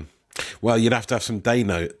about it? Well, you'd have to have some day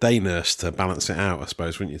nurse to balance it out, I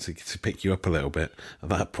suppose, wouldn't you, to pick you up a little bit at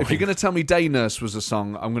that point. If you're going to tell me Day Nurse was a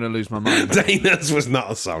song, I'm going to lose my mind. Day Nurse was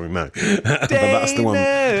not a song, no. But that's the one.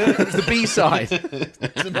 It was the B-side.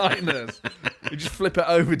 The Night Nurse. You just flip it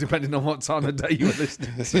over depending on what time of day you were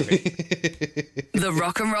listening to it. The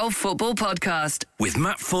Rock and Roll Football Podcast with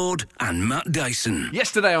Matt Ford and Matt Dyson.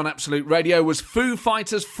 Yesterday on Absolute Radio was Foo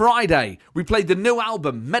Fighters Friday. We played the new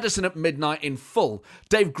album, Medicine at Midnight, in full.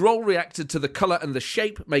 Dave Grohl reacted to the colour and the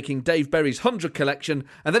shape, making Dave Berry's 100 collection,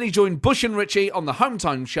 and then he joined Bush and Ritchie on the Home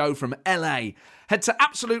Time Show from LA. Head to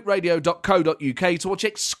absoluteradio.co.uk to watch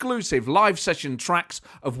exclusive live session tracks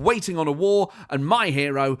of Waiting on a War and My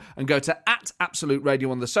Hero, and go to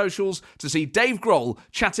 @AbsoluteRadio on the socials to see Dave Grohl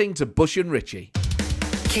chatting to Bush and Ritchie.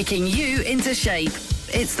 kicking you into shape.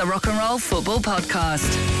 It's the Rock and Roll Football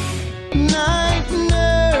Podcast. Night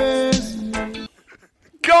Nurse.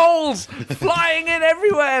 Goals flying in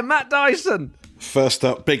everywhere. Matt Dyson. First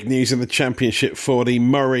up, big news in the Championship 40.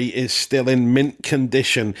 Murray is still in mint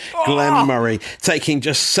condition. Glenn Murray taking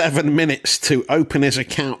just 7 minutes to open his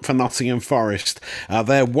account for Nottingham Forest.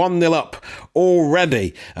 They're 1-0 up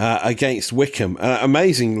already against Wickham.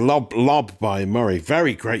 Amazing lob by Murray.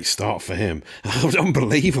 Very great start for him.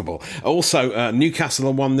 Unbelievable. Also, Newcastle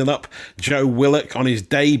are 1-0 up. Joe Willock on his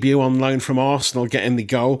debut on loan from Arsenal getting the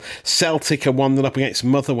goal. Celtic are 1-0 up against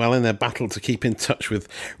Motherwell in their battle to keep in touch with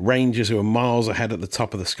Rangers, who are miles ahead at the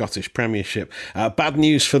top of the Scottish Premiership. Bad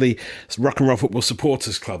news for the Rock and Roll Football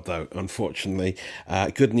Supporters Club, though, unfortunately.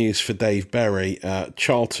 Good news for Dave Berry.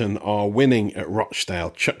 Charlton are winning at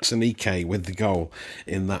Rochdale. Chuck Sanike with the goal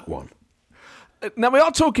in that one. Now, we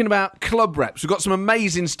are talking about club reps. We've got some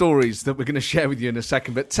amazing stories that we're going to share with you in a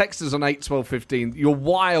second, but text us on 81215 your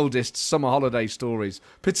wildest summer holiday stories,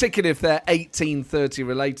 particularly if they're 1830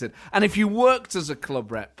 related. And if you worked as a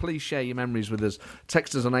club rep, please share your memories with us.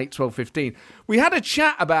 Text us on 81215. We had a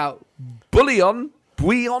chat about bouillon,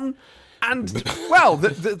 and, well,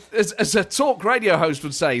 as a talk radio host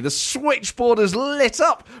would say, the switchboard has lit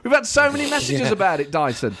up. We've had so many messages about it,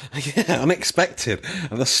 Dyson. Yeah, unexpected.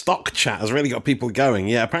 And the stock chat has really got people going.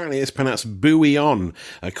 Yeah, apparently it's pronounced bouillon,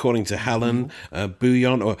 according to Helen.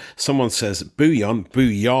 Bouillon, or someone says bouillon,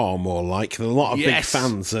 bouillard more like. There are a lot of big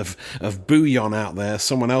fans of bouillon out there.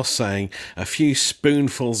 Someone else saying a few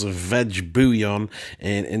spoonfuls of veg bouillon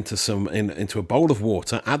into a bowl of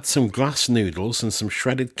water, add some glass noodles and some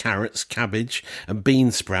shredded carrots, cabbage and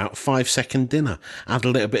bean sprout, 5-second dinner. Add a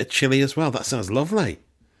little bit of chilli as well. That sounds lovely.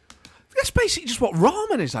 That's basically just what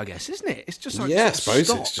ramen is, I guess, isn't it? It's just like I suppose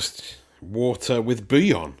it's just water with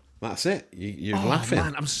bouillon. That's it. You're laughing.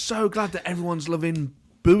 Man, I'm so glad that everyone's loving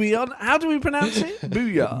bouillon. How do we pronounce it?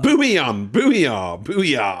 Bouillon. Bouillon.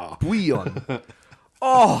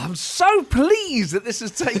 Oh, I'm so pleased that this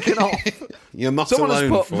has taken off. You're not Someone alone.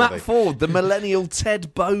 Someone has put Matt Ford, the millennial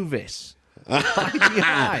Ted Bovis.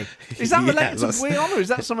 Is that related to bouillon, or is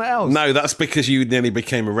that something else? No, that's because you nearly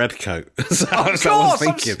became a redcoat. So I was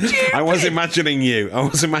thinking. I was imagining you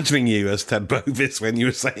as Ted Bovis when you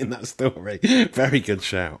were saying that story. Very good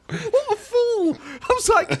shout. What a fool! I was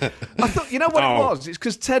like, I thought, you know what it was? It's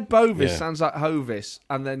because Ted Bovis sounds like Hovis,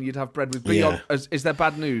 and then you'd have bread with bouillon. Yeah. Is there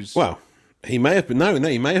bad news? Well, he may have been. No,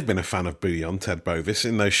 he may have been a fan of bouillon, Ted Bovis,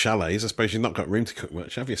 in those chalets. I suppose you've not got room to cook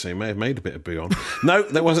much, have you? So he may have made a bit of bouillon. No,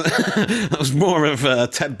 there wasn't. That was more of a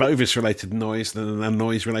Ted Bovis related noise than a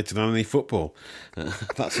noise related on any football.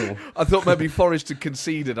 That's all. I thought maybe Forrest had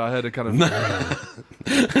conceded. I heard a kind of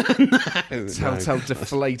That's how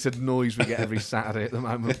deflated noise we get every Saturday at the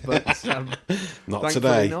moment. But not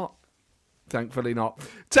today. Thankfully not.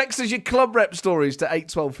 Text us your club rep stories to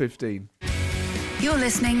 81215. You're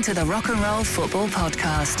listening to the Rock and Roll Football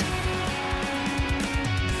Podcast.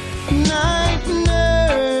 Night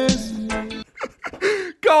nurse.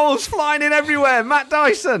 Goals flying in everywhere. Matt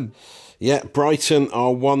Dyson. Yeah, Brighton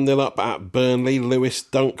are 1-0 up at Burnley. Lewis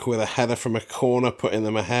Dunk with a header from a corner, putting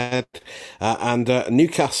them ahead. And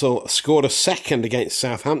Newcastle scored a second against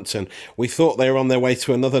Southampton. We thought they were on their way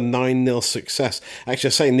to another 9-0 success. Actually,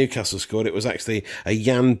 I say Newcastle scored. It was actually a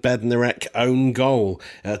Jan Bednarek own goal.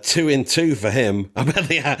 2-2 for him. I bet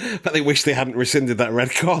they wish they hadn't rescinded that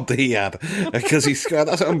red card that he had, because he scored.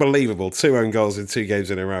 That's unbelievable. 2 own goals in 2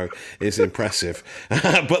 games in a row is impressive.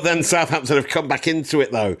 But then Southampton have come back into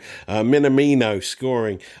it, though. Minamino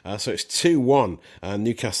scoring. So it's 2-1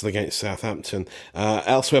 Newcastle against Southampton.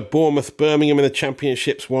 Elsewhere, Bournemouth, Birmingham in the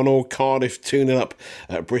Championships 1-1. Cardiff 2-0 up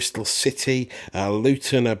at Bristol City.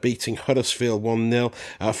 Luton are beating Huddersfield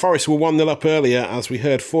 1-0. Forest were 1-0 up earlier, as we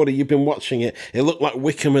heard. Fordy, you've been watching it. It looked like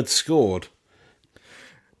Wickham had scored.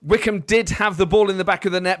 Wickham did have the ball in the back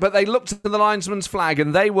of the net, but they looked at the linesman's flag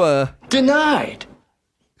and they were denied.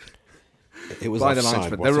 It was by offside. the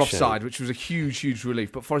linesman. They were offside, which was a huge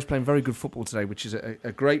relief. But Forest playing very good football today, which is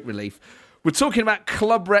a great relief. We're talking about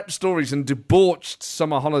club rep stories and debauched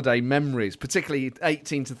summer holiday memories, particularly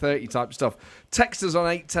 18 to 30 type stuff. Text us on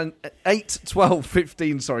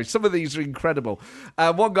 81215. Sorry, some of these are incredible.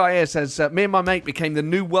 One guy here says, me and my mate became the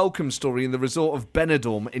new welcome story in the resort of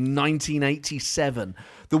Benidorm in 1987.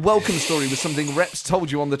 The welcome story was something reps told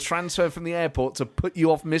you on the transfer from the airport to put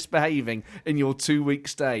you off misbehaving in your 2-week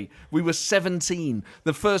stay. We were 17,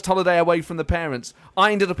 the first holiday away from the parents.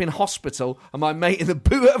 I ended up in hospital and my mate in the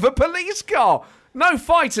boot of a police car. No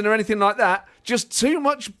fighting or anything like that, just too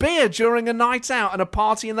much beer during a night out and a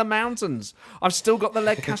party in the mountains. I've still got the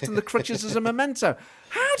leg cast and the crutches as a memento.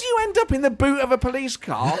 How do you end up in the boot of a police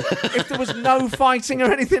car if there was no fighting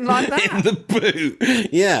or anything like that? In the boot?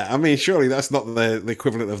 Yeah, I mean, surely that's not the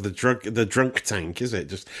equivalent of the drunk tank, is it?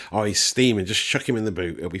 Just, he's steaming, just chuck him in the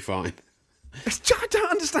boot, he'll be fine. I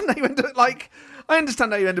don't understand how you end up, I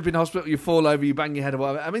understand how you end up in hospital, you fall over, you bang your head or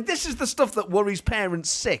whatever. I mean, this is the stuff that worries parents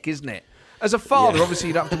sick, isn't it? As a father, obviously,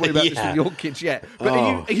 you don't have to worry about this with your kids yet. But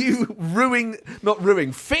are you fearing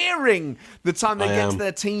the time they get to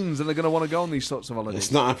their teens and they're going to want to go on these sorts of holidays?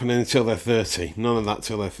 It's not happening until they're 30. None of that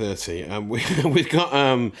till they're 30. We've got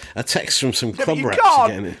a text from some club reps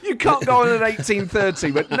again. You can't go on an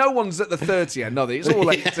 18-30, but no one's at the 30 end, are they? It's all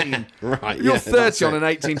 18. Right, You're 30 on an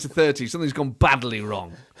 18 to 30. Something's gone badly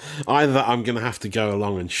wrong. Either I'm going to have to go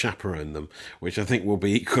along and chaperone them, which I think will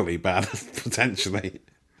be equally bad, potentially.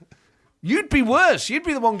 You'd be worse. You'd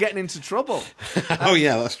be the one getting into trouble. Oh,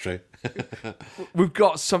 yeah, that's true. We've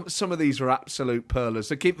got some of these are absolute pearlers,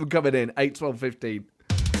 so keep them coming in. 8, 12, 15.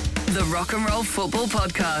 The Rock and Roll Football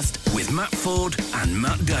Podcast. With Matt Ford and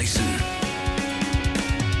Matt Dyson.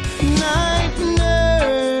 Night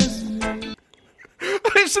nurse.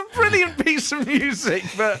 It's a brilliant piece of music,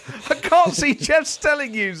 but I can't see Jeff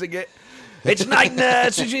Stelling using it. It's Night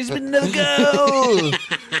Nurse, and she's been to the go.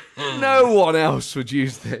 No one else would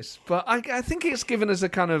use this, but I think it's given us a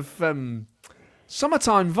kind of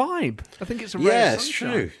summertime vibe. I think it's a rare it's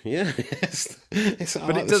sunshine. true. Yeah,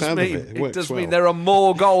 But it does mean there are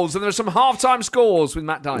more goals, and there are some half-time scores with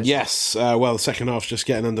Matt Dyson. Yes, well, the second half's just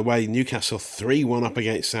getting underway. Newcastle 3-1 up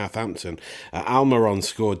against Southampton. Almiron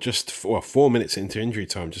scored just 4 minutes into injury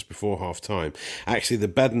time, just before half-time. Actually, the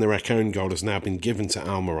Bednarek own goal has now been given to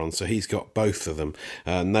Almiron, so he's got both of them.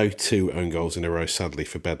 No 2 own goals in a row, sadly,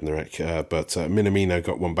 for Bednarek, but Minamino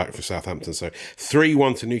got one back for Southampton. So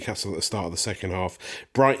 3-1 to Newcastle at the start of the second half.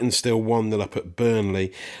 Brighton still 1-0 up at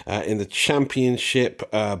Burnley. In the Championship,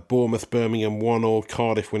 Bournemouth, Birmingham 1-1,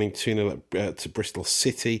 Cardiff winning 2-0 to Bristol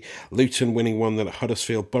City, Luton winning 1-0 at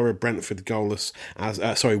Huddersfield, Borough, Brentford goalless,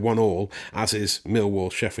 1-1, as is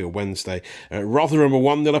Millwall, Sheffield Wednesday. Rotherham are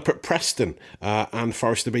 1-0 up at Preston, and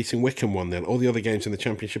Forest are beating Wycombe 1-0. All the other games in the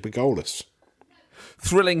Championship are goalless.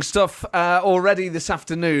 Thrilling stuff already this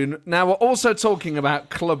afternoon. Now, we're also talking about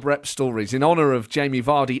club rep stories in honour of Jamie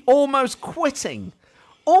Vardy almost quitting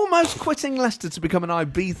Leicester to become an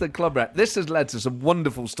Ibiza club rep. This has led to some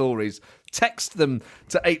wonderful stories. Text them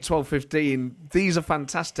to 81215. These are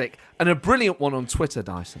fantastic. And a brilliant one on Twitter,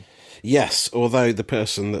 Dyson. Yes, although the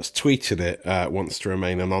person that's tweeted it wants to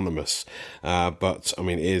remain anonymous, but I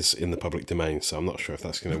mean, it is in the public domain, so I'm not sure if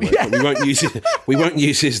that's going to work. But we won't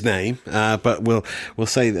use his name, but we'll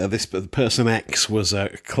say that this person X was a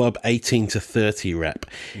club 18 to 30 rep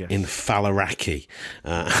in Faliraki,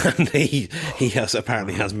 and he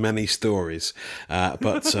apparently has many stories,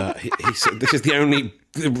 but he said this is the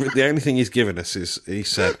only thing he's given us is, he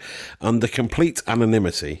said, under complete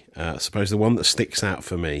anonymity, I suppose the one that sticks out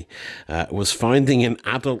for me was finding an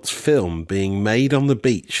adult film being made on the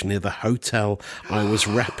beach near the hotel I was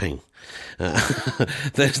repping.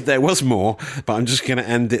 There was more, but I'm just going to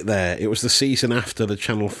end it there. It was the season after the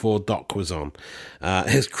Channel 4 doc was on.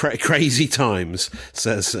 His crazy times,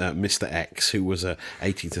 says Mr. X, who was a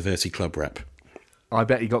 18 to 30 club rep. I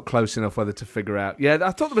bet he got close enough whether to figure out. Yeah,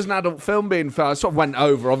 I thought there was an adult film being filmed. I sort of went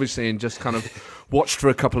over, obviously, and just kind of watched for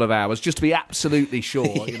a couple of hours just to be absolutely sure.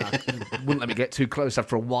 You know, wouldn't let me get too close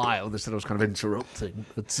after a while. They said I was kind of interrupting.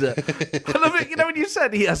 But I love it. You know, when you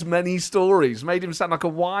said he has many stories, made him sound like a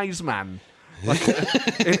wise man. Like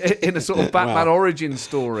in a sort of Batman origin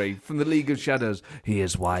story from the League of Shadows. He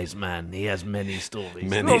is wise man. He has many stories.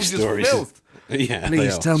 Many stories. Just filth. Yeah,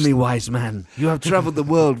 please tell me, wise man, you have travelled the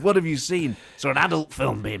world. What have you seen? So an adult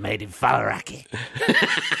film being made in Faliraki.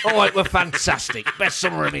 Oh, it were fantastic. Best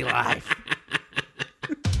summer of my life.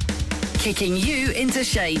 Kicking you into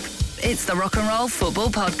shape. It's the Rock and Roll Football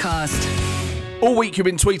Podcast. All week you've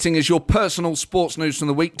been tweeting as your personal sports news from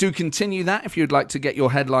the week. Do continue that if you'd like to get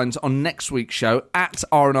your headlines on next week's show at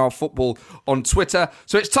R&R Football on Twitter.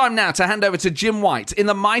 So it's time now to hand over to Jim White in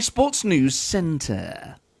the My Sports News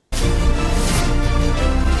Centre.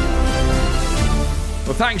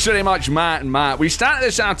 Well, thanks very much, Matt and Matt. We start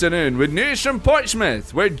this afternoon with news from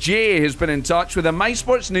Portsmouth, where Jay has been in touch with the My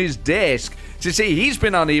Sports News desk to say he's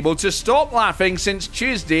been unable to stop laughing since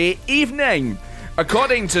Tuesday evening.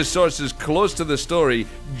 According to sources close to the story,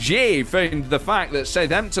 Jay found the fact that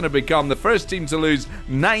Southampton have become the first team to lose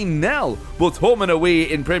 9-0, both home and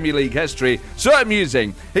away in Premier League history, so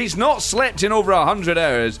amusing. He's not slept in over 100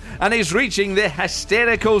 hours and is reaching the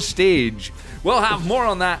hysterical stage. We'll have more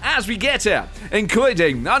on that as we get here,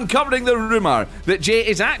 including uncovering the rumour that Jay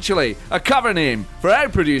is actually a cover name for our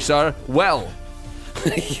producer, Will.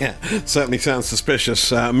 Yeah, certainly sounds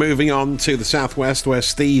suspicious. Moving on to the southwest, where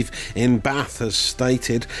Steve in Bath has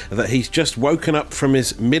stated that he's just woken up from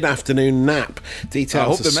his mid-afternoon nap.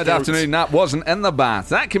 Details. I hope the mid-afternoon nap wasn't in the bath.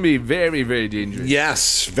 That can be very, very dangerous.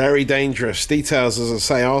 Yes, very dangerous. Details, as I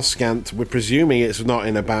say, are scant. We're presuming it's not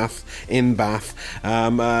in Bath.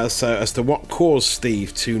 So as to what caused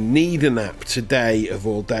Steve to need a nap today of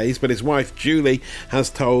all days, but his wife Julie has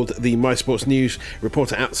told the My Sports News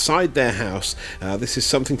reporter outside their house this is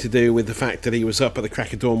something to do with the fact that he was up at the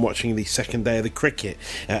crack of dawn watching the second day of the cricket.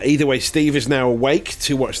 Either way, Steve is now awake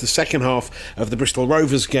to watch the second half of the Bristol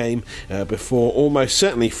Rovers game before almost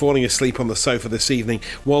certainly falling asleep on the sofa this evening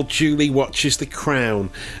while Julie watches The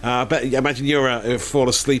Crown. But imagine you're a fall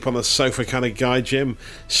asleep on the sofa kind of guy, Jim,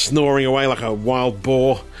 snoring away like a wild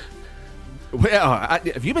boar. Well,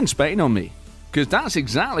 have you been spitting on me? Because that's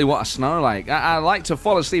exactly what I snore like. I like to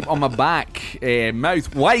fall asleep on my back,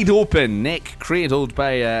 mouth wide open, neck cradled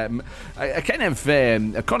by a kind of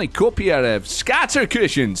a cornucopia of scatter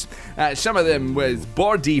cushions. Some of them with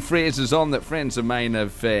bawdy phrases on that friends of mine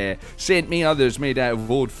have sent me, others made out of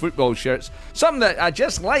old football shirts. Some that I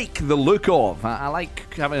just like the look of. I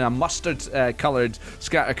like having a mustard-coloured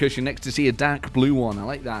scatter cushion next to, say, a dark blue one. I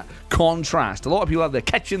like that contrast. A lot of people have their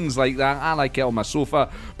kitchens like that. I like it on my sofa,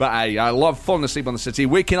 but I love falling asleep on the city,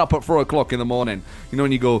 waking up at 4 o'clock in the morning. You know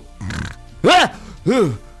when you go, I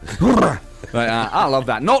love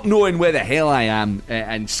that. Not knowing where the hell I am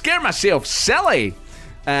and scare myself silly.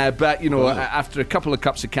 But, you know, after a couple of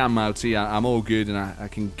cups of chamomile tea, I'm all good and I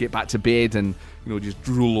can get back to bed and, you know, just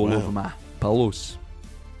drool all over my pillows.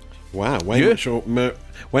 Wow, way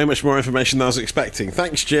much more information than I was expecting.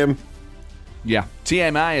 Thanks, Jim. Yeah,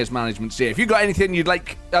 TMI, as management say. If you've got anything you'd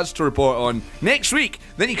like us to report on next week,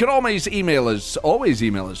 then you can always email us,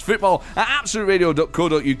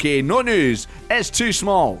 football@absoluteradio.co.uk. No news, it's too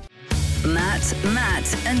small. Matt,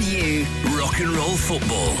 and you. Rock and roll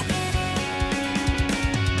football.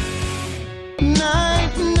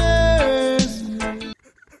 Night nurse.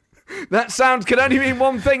 That sound can only mean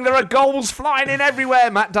one thing. There are goals flying in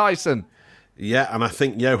everywhere, Matt Dyson. Yeah, and I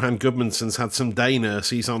think Johan Gudmundsson's had some day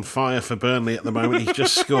nurse. He's on fire for Burnley at the moment. He's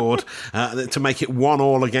just scored to make it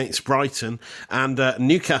 1-1 against Brighton. And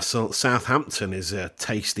Newcastle-Southampton is a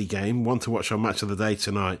tasty game, one to watch on Match of the Day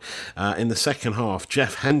tonight. In the second half,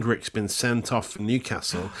 Jeff Hendrick's been sent off for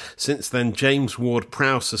Newcastle. Since then, James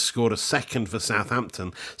Ward-Prowse has scored a second for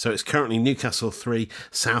Southampton. So it's currently Newcastle 3,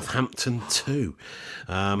 Southampton 2.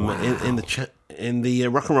 In the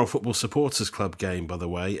Rock and Roll Football Supporters Club game, by the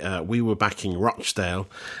way, we were backing Rochdale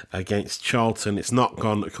against Charlton. It's not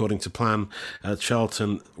gone according to plan.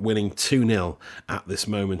 Charlton winning 2-0 at this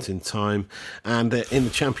moment in time. And in the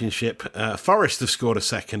Championship, Forest have scored a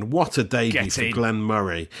second. What a debut for Glenn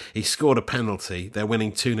Murray. He scored a penalty. They're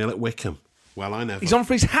winning 2-0 at Wickham. Well, I never. He's on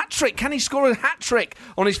for his hat-trick. Can he score a hat-trick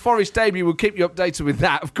on his Forest debut? We'll keep you updated with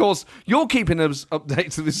that. Of course, you're keeping us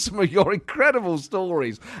updated with some of your incredible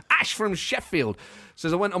stories. Ash from Sheffield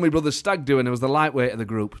says, I went on my brother's stag do and I was the lightweight of the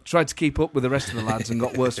group. Tried to keep up with the rest of the lads and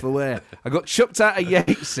got worse for wear. I got chucked out of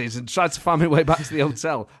Yates's and tried to find my way back to the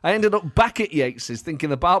hotel. I ended up back at Yates's thinking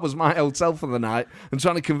the bar was my hotel for the night and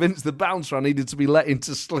trying to convince the bouncer I needed to be let in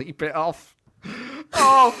to sleep it off.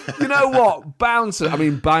 Oh, you know what?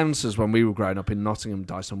 Bouncers when we were growing up in Nottingham,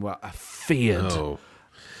 Dyson, were feared.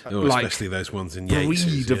 Especially those ones in Yates's.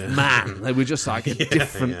 Breed of man. They were just like a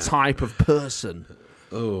different type of person.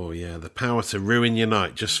 Oh, yeah, the power to ruin your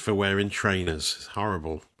night just for wearing trainers. It's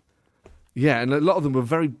horrible. Yeah, and a lot of them were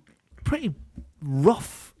pretty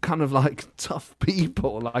rough, kind of like tough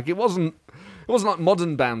people. Like it wasn't like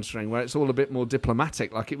modern bouncering where it's all a bit more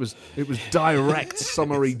diplomatic. Like it was direct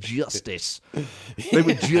summary justice. They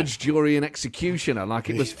were judge, jury, and executioner. Like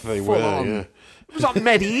it was full on. Yeah. It was like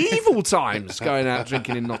medieval times going out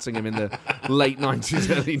drinking in Nottingham in the late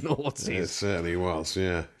 90s, early noughties. It certainly was,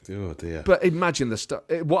 yeah. Oh, dear. But imagine the stuff.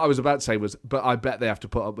 What I was about to say was, but I bet they have to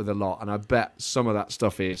put up with a lot, and I bet some of that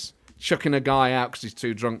stuff is chucking a guy out because he's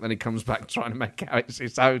too drunk, then he comes back trying to make out it's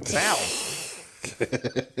his hotel.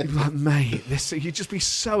 You'd be like, mate, you'd just be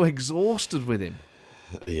so exhausted with him.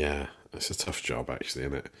 Yeah, it's a tough job, actually,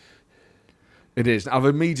 isn't it? It is. I've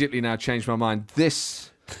immediately now changed my mind. This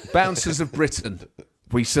Bouncers of Britain.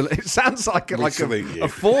 It sounds like a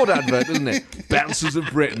Ford advert, doesn't it? Bouncers of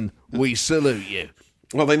Britain, we salute you.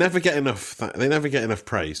 Well, they never get enough. They never get enough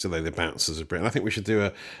praise, do they? The Bouncers of Britain. I think we should do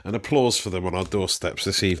an applause for them on our doorsteps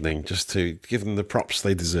this evening, just to give them the props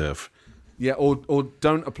they deserve. Yeah, or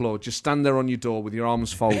don't applaud. Just stand there on your door with your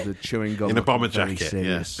arms folded, chewing gum. In a bomber jacket,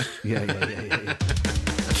 yes. Yeah.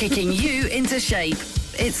 Kicking you into shape.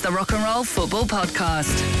 It's the Rock and Roll Football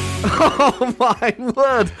Podcast. Oh, my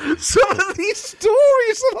word. Some of these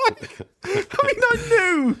stories are like... I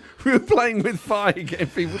knew we were playing with fire, getting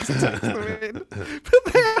people to text them in.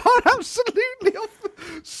 But they are absolutely off.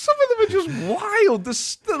 Some of them are just wild.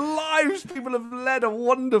 The lives people have led are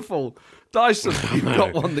wonderful. Dyson, you've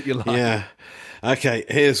got one that you like. Yeah. Okay,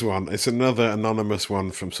 here's one. It's another anonymous one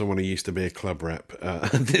from someone who used to be a club rep.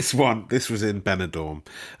 This was in Benidorm.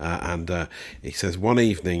 And he says, one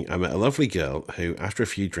evening I met a lovely girl who, after a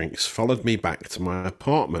few drinks, followed me back to my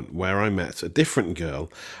apartment where I met a different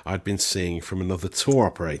girl I'd been seeing from another tour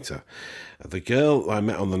operator. The girl I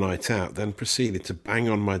met on the night out then proceeded to bang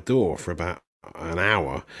on my door for about an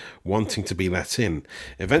hour, wanting to be let in.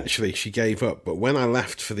 Eventually she gave up, but when I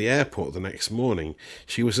left for the airport the next morning,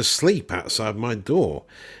 she was asleep outside my door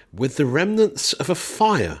with the remnants of a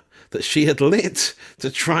fire that she had lit to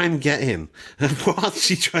try and get in. And while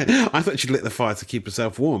she tried, I thought she'd lit the fire to keep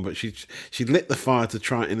herself warm, but she lit the fire to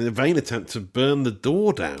try in a vain attempt to burn the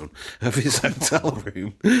door down of his hotel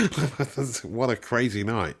room. What a crazy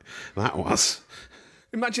night that was.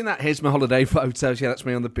 Imagine that. Here's my holiday photos. Yeah, that's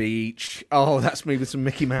me on the beach. Oh, that's me with some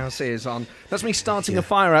Mickey Mouse ears on. That's me starting a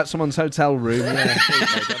fire out someone's hotel room. Yeah,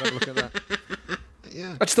 have a look at that.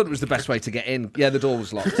 Yeah. I just thought it was the best way to get in. Yeah, the door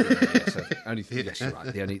was locked. Yes, you're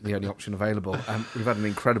right. The only option available. We've had an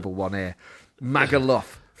incredible one here.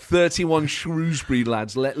 Magaluf. 31 Shrewsbury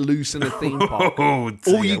lads let loose in a theme park. Oh,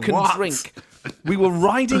 all you can drink. We were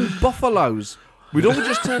riding buffaloes. We'd all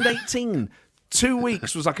just turned 18. 2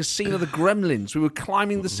 weeks was like a scene of the Gremlins. We were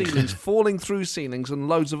climbing the ceilings, falling through ceilings, and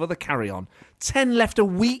loads of other carry-on. 10 left a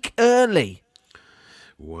week early.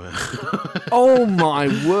 Wow. Oh, my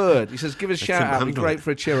word. He says, give us a shout-out. It'd be great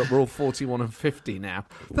for a cheer-up. We're all 41 and 50 now.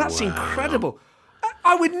 That's incredible.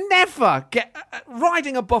 I would never get...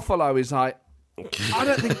 riding a buffalo is like...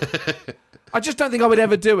 I just don't think I would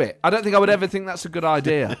ever do it. I don't think I would ever think that's a good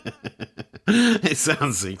idea. It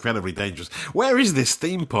sounds incredibly dangerous. Where is this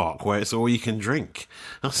theme park where it's all you can drink?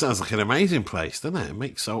 That sounds like an amazing place, doesn't it? It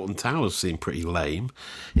makes Alton Towers seem pretty lame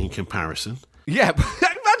in comparison. Yeah,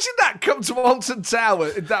 imagine that come to Alton Tower.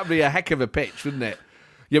 That'd be a heck of a pitch, wouldn't it?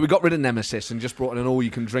 Yeah, we got rid of Nemesis and just brought in an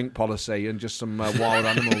all-you-can-drink policy and just some wild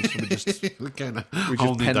animals. And we just penned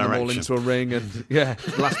them all into a ring and,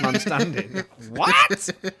 last man standing. What?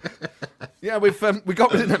 Yeah, we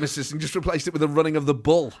got rid of Nemesis and just replaced it with a running of the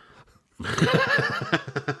bull.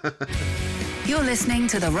 You're listening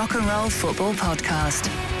to the Rock and Roll Football Podcast.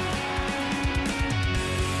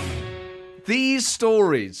 These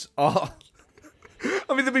stories are...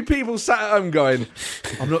 I mean, there'll be people sat at home going,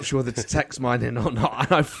 I'm not sure whether to text mine in or not.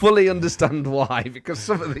 And I fully understand why, because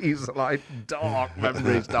some of these are like dark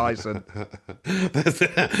memories, Dyson.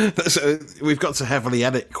 We've got to heavily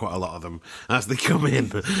edit quite a lot of them as they come in.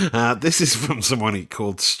 This is from someone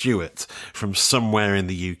called Stuart from somewhere in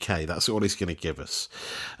the UK. That's all he's going to give us.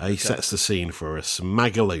 He sets the scene for us.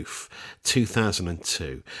 Magaluf,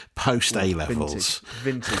 2002, post A-levels.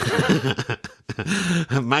 Vintage.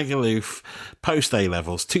 Magaluf, post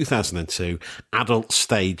A-levels, 2002, adult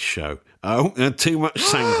stage show. Oh, too much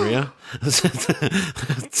sangria.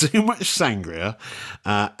 Too much sangria.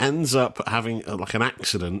 Ends up having like an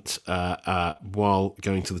accident while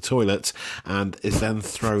going to the toilet and is then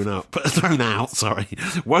thrown out.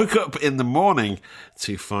 Woke up in the morning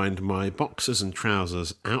to find my boxers and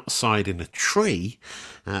trousers outside in a tree.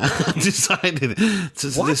 Decided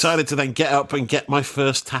to then get up and get my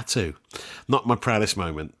first tattoo. Not my proudest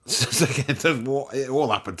moment. It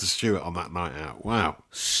all happened to Stuart on that night out. Wow.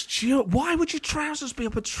 Stuart, why would your trousers be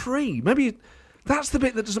up a tree? Maybe that's the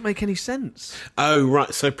bit that doesn't make any sense. Oh,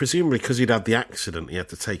 right. So presumably because he'd had the accident, he had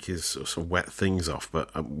to take his sort of wet things off. But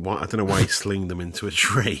I don't know why he slinged them into a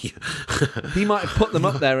tree. He might have put them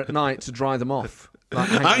up there at night to dry them off. Like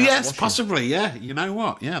yes, possibly. Yeah, you know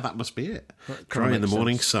what? Yeah, that must be it. Dry in the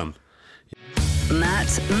morning sun.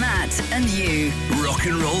 Matt, and you. Rock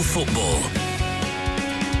and Roll Football.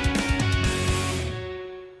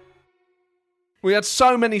 We had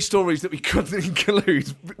so many stories that we couldn't include.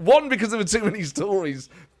 One, because there were too many stories.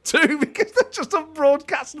 Two, because they're just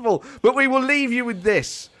unbroadcastable. But we will leave you with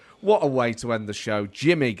this. What a way to end the show.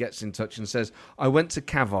 Jimmy gets in touch and says, I went to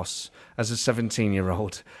Kavos as a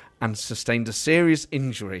 17-year-old and sustained a serious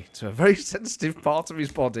injury to a very sensitive part of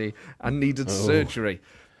his body and needed surgery.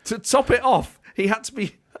 To top it off, he had to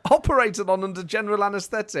be operated on under general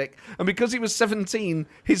anaesthetic, and because he was 17,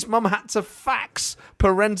 his mum had to fax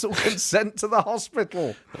parental consent to the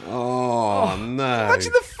hospital. Oh, no.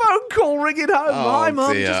 Imagine the phone call ringing home. Oh, Hi,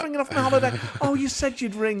 Mum, dear. just ringing off my holiday. Oh, you said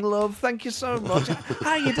you'd ring, love. Thank you so much. How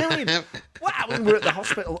are you doing? Wow, and we're at the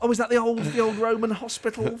hospital. Oh, is that the old Roman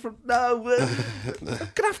hospital? No,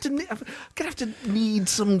 gonna have to need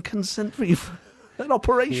some consent for you. An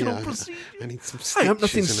operational procedure. I need some I hope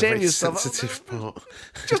nothing stitches in a very serious. sensitive part.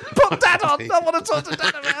 Just put Dad on. I want to talk to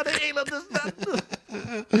Dad about it. He'll understand.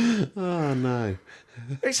 Oh, no.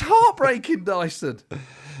 It's heartbreaking, Dyson.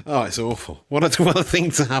 Oh, it's awful. What a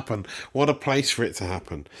thing to happen. What a place for it to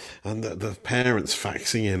happen. And the parents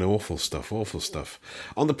faxing in awful stuff.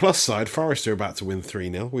 On the plus side, Forest are about to win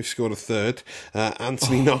 3-0. We've scored a third.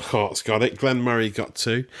 Anthony Knockhart's got it. Glenn Murray got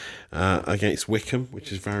 2 against Wickham,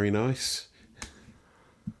 which is very nice.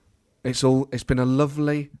 It's been a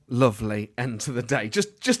lovely, lovely end to the day.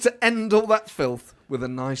 Just to end all that filth with a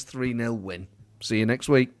nice 3-0 win. See you next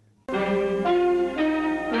week. Well,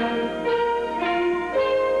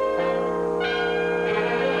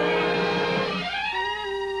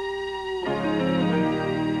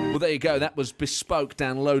 there there you go. That was bespoke,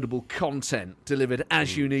 downloadable content delivered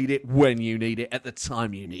as you need it, when you need it, at the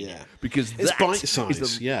time you need it. Because it's that bite-sized,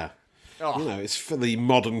 is the... You know, it's for the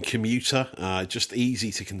modern commuter, just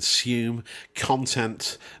easy to consume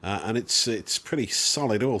content, and it's pretty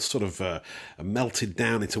solid, all sort of melted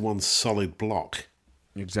down into one solid block.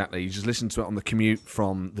 Exactly. You just listen to it on the commute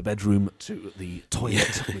from the bedroom to the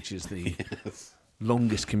toilet, which is the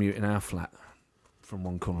longest commute in our flat, from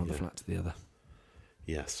one corner of the flat to the other.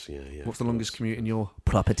 Yes, yeah. What's the longest commute in your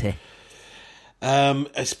property?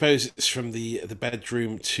 I suppose it's from the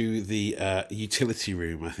bedroom to the utility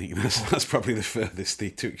room. I think that's probably the furthest, the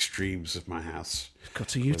two extremes of my house.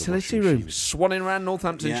 Got a utility room, swanning around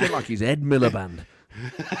Northamptonshire like he's Ed Miliband.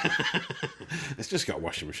 It's just got a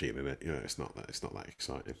washing machine in it. You know, it's not that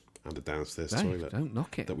exciting, and a downstairs toilet. Don't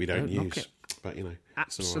knock it. That we don't use. But you know,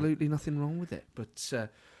 absolutely nothing wrong with it. But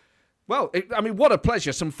what a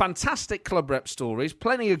pleasure! Some fantastic club rep stories,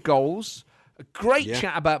 plenty of goals. A great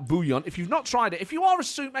chat about bouillon. If you've not tried it, if you are a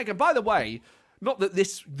soup maker, by the way, not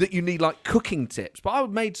that you need like cooking tips, but I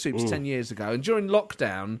made soups 10 years ago, and during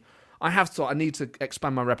lockdown, I have thought I need to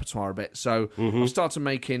expand my repertoire a bit. So I've started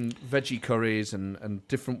making veggie curries and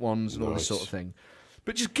different ones and all this sort of thing.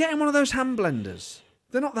 But just getting one of those hand blenders,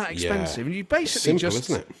 they're not that expensive, and you basically simple,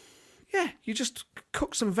 isn't it? You just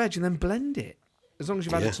cook some veg and then blend it. As long as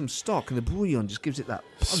you've added some stock, and the bouillon just gives it that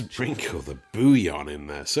punch. Sprinkle the bouillon in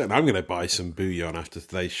there. Certainly, I'm going to buy some bouillon after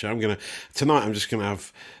today's show. Tonight I'm just going to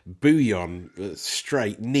have bouillon,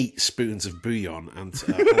 straight, neat spoons of bouillon, and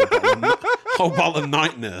a whole bottle of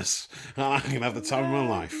Night Nurse. And I'm going to have the time of my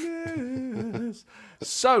life.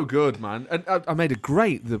 So good, man. And I made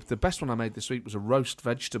the best one I made this week was a roast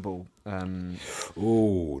vegetable.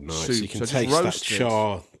 Oh, nice. Soup. You can so taste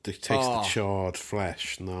the charred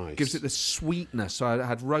flesh. Nice. Gives it the sweetness. So I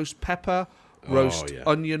had roast pepper, roast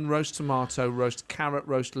onion, roast tomato, roast carrot,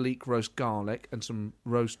 roast leek, roast garlic, and some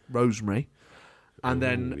roast rosemary. And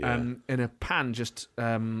then in a pan, just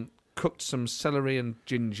cooked some celery and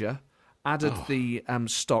ginger. Added the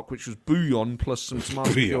stock, which was bouillon plus some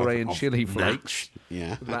tomato puree and chili flakes.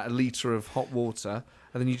 With about a litre of hot water.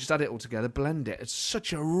 And then you just add it all together, blend it. It's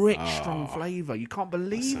such a rich, strong flavour. You can't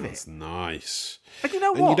believe it. That's nice. And you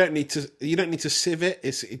know what? You don't need to sieve it.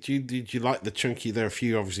 Do you like the chunky? There are a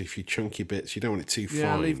few chunky bits. You don't want it too fine.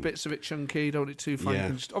 Yeah, leave bits of it chunky. Don't want it too fine.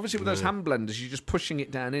 Yeah. Obviously, with those hand blenders, you're just pushing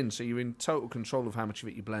it down in, so you're in total control of how much of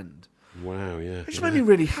it you blend. Wow, yeah. It just made me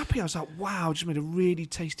really happy. I was like, wow, I just made a really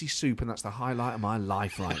tasty soup, and that's the highlight of my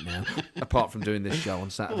life right now, apart from doing this show on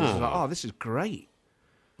Saturdays. I was like, this is great.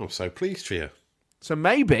 I'm so pleased for you. So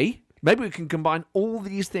maybe we can combine all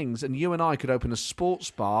these things, and you and I could open a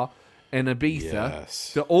sports bar in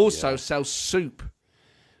Ibiza that also sells soup.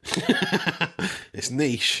 It's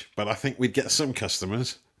niche, but I think we'd get some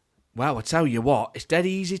customers. Well, I tell you what, it's dead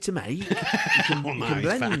easy to make. You can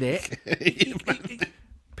blend it.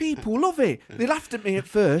 People love it. They laughed at me at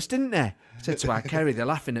first, didn't they? I said to our Kerry, they're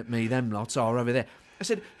laughing at me, them lots are over there. I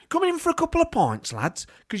said, come in for a couple of pints, lads,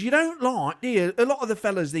 because you don't like, do you? A lot of the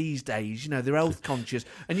fellas these days, they're health conscious,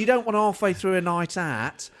 and you don't want halfway through a night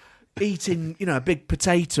out eating, a big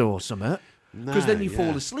potato or something, because then you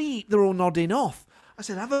fall asleep. They're all nodding off. I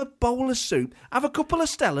said, have a bowl of soup, have a couple of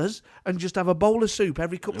Stellas, and just have a bowl of soup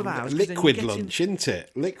every couple of hours. Liquid lunch, isn't it?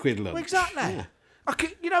 Liquid lunch. Well, exactly. Yeah.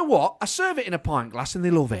 You know what? I serve it in a pint glass and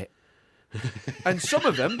they love it. And some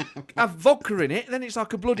of them have vodka in it, then it's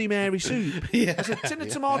like a Bloody Mary soup. I said, tin of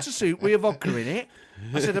tomato soup with a vodka in it.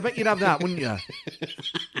 I said, I bet you'd have that, wouldn't you?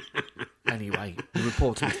 Anyway, we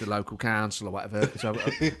reported to the local council or whatever. So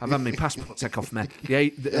I've had my passport take off me.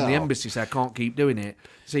 The embassy said I can't keep doing it.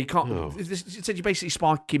 So you can't. It said you're basically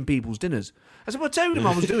spiking people's dinners. I said, well, I told him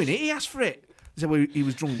I was doing it. He asked for it. He said, well, he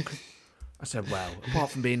was drunk. I said, well,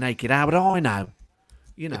 apart from being naked, how would I know?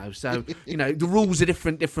 The rules are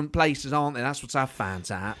different places, aren't they? That's what I've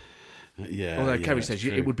found out. Yeah. Although Kerry says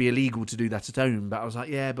it would be illegal to do that at home, but I was like,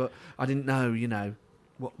 yeah, but I didn't know,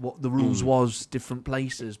 what the rules was, different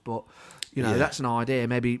places. But that's an idea.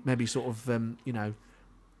 Maybe sort of,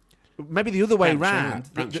 maybe the other way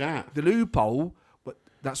round. The loophole. But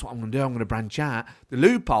that's what I'm going to do. I'm going to branch out. The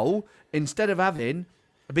loophole, instead of having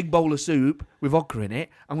a big bowl of soup with vodka in it,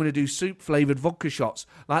 I'm going to do soup-flavoured vodka shots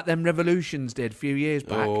like them Revolutions did a few years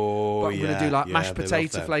back. But I'm going to do like mashed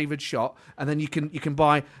potato-flavoured shot, and then you can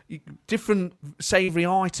buy different savoury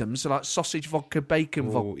items, so like sausage vodka, bacon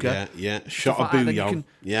vodka. Yeah, shot of bouillon.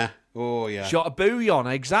 Oh yeah. Shot of bouillon,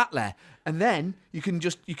 exactly. And then you can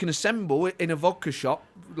assemble it in a vodka shop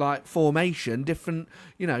like formation, different.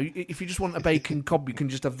 You know, if you just want a bacon cob, you can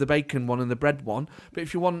just have the bacon one and the bread one. But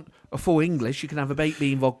if you want a full English, you can have a baked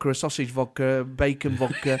bean vodka, a sausage vodka, bacon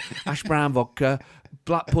vodka, hash brown vodka,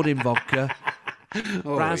 black pudding vodka,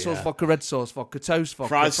 brown sauce vodka, red sauce vodka, toast vodka,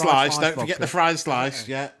 Fried slice. Don't vodka. forget the fried slice.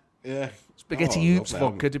 Yeah. Spaghetti Oh, hoops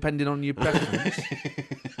vodka, depending on your preference.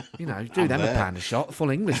 You know, do them £1 a shot. The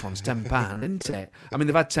full English one's £10, isn't it? I mean,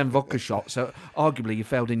 they've had 10 vodka shots, so arguably you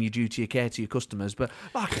failed in your duty of care to your customers. But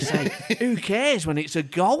like I say, who cares when it's a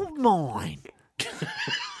gold mine?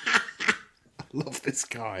 I love this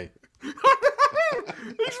guy.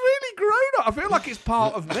 It's really grown up. I feel like it's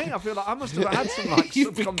part of me. I feel like I must have had some like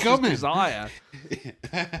You've subconscious become him. desire.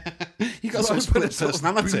 You got some split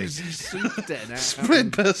personality.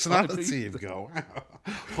 Split personality you've got. Wow.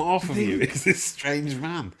 Half of you is this strange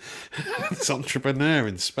man. This entrepreneur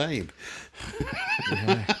in Spain.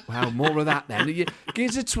 Yeah. Well, more of that then. Give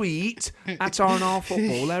us a tweet at R&R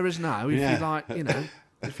Football. Let us know if you like, you know.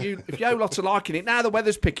 If you lot are liking it, now the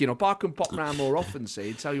weather's picking up, I can pop round more often,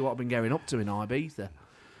 see, tell you what I've been going up to in Ibiza.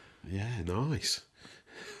 Yeah, nice.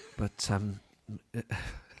 But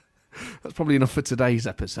that's probably enough for today's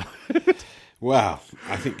episode. Wow,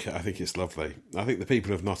 I think it's lovely. I think the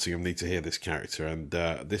people of Nottingham need to hear this character, and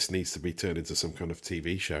this needs to be turned into some kind of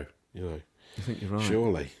TV show. You know, I think you're right.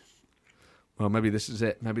 Surely. Well, maybe this is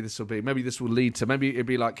it. Maybe this will lead to. Maybe it'd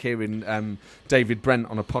be like hearing David Brent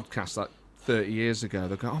on a podcast like 30 years ago.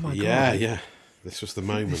 They'll go, oh my God. Yeah. This was the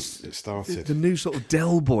moment it started. The new sort of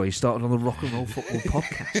Del Boy started on the Rock and Roll Football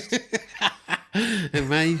podcast.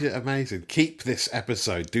 Amazing. Keep this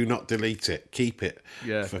episode. Do not delete it. Keep it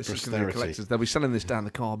for posterity. They'll be selling this down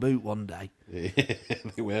the car boot one day. Yeah,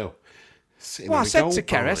 they will. Well, I said to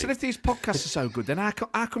Kerry, I said, if these podcasts are so good, then how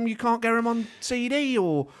come you can't get them on CD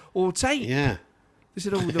or tape? Yeah. They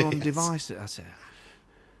said, oh, they're on device. I said,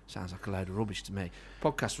 sounds like a load of rubbish to me.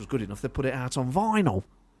 Podcast was good enough, they put it out on vinyl.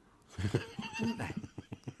 Didn't they?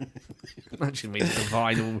 Imagine me the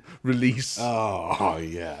vinyl release. Oh,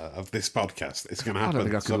 yeah, of this podcast. It's going to happen. I don't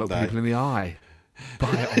think I can someday. look people in the eye. Buy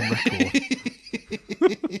it on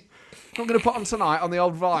record. I'm going to put on tonight on the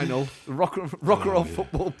old vinyl, the Rock and Roll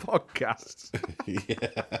Football podcast.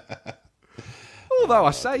 Yeah. Although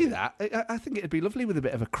I say that, I think it'd be lovely with a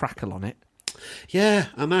bit of a crackle on it. Yeah,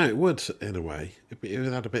 I know it would, in a way. It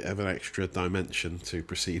would add a bit of an extra dimension to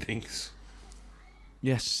proceedings.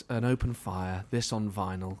 Yes, an open fire, this on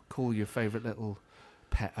vinyl. Call your favourite little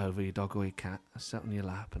pet over, your dog or your cat, sit on your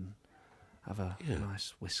lap and have a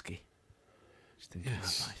nice whiskey. Just thinking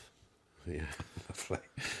about life. Yeah, lovely.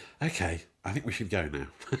 Okay, I think we should go now.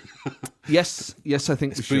 Yes, I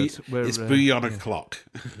think we should. It's bouillon o'clock.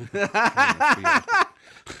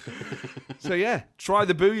 So yeah, try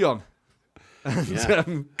the bouillon.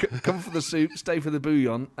 And come for the soup, stay for the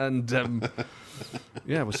bouillon, and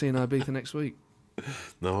we'll see you in Ibiza next week.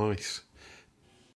 Nice.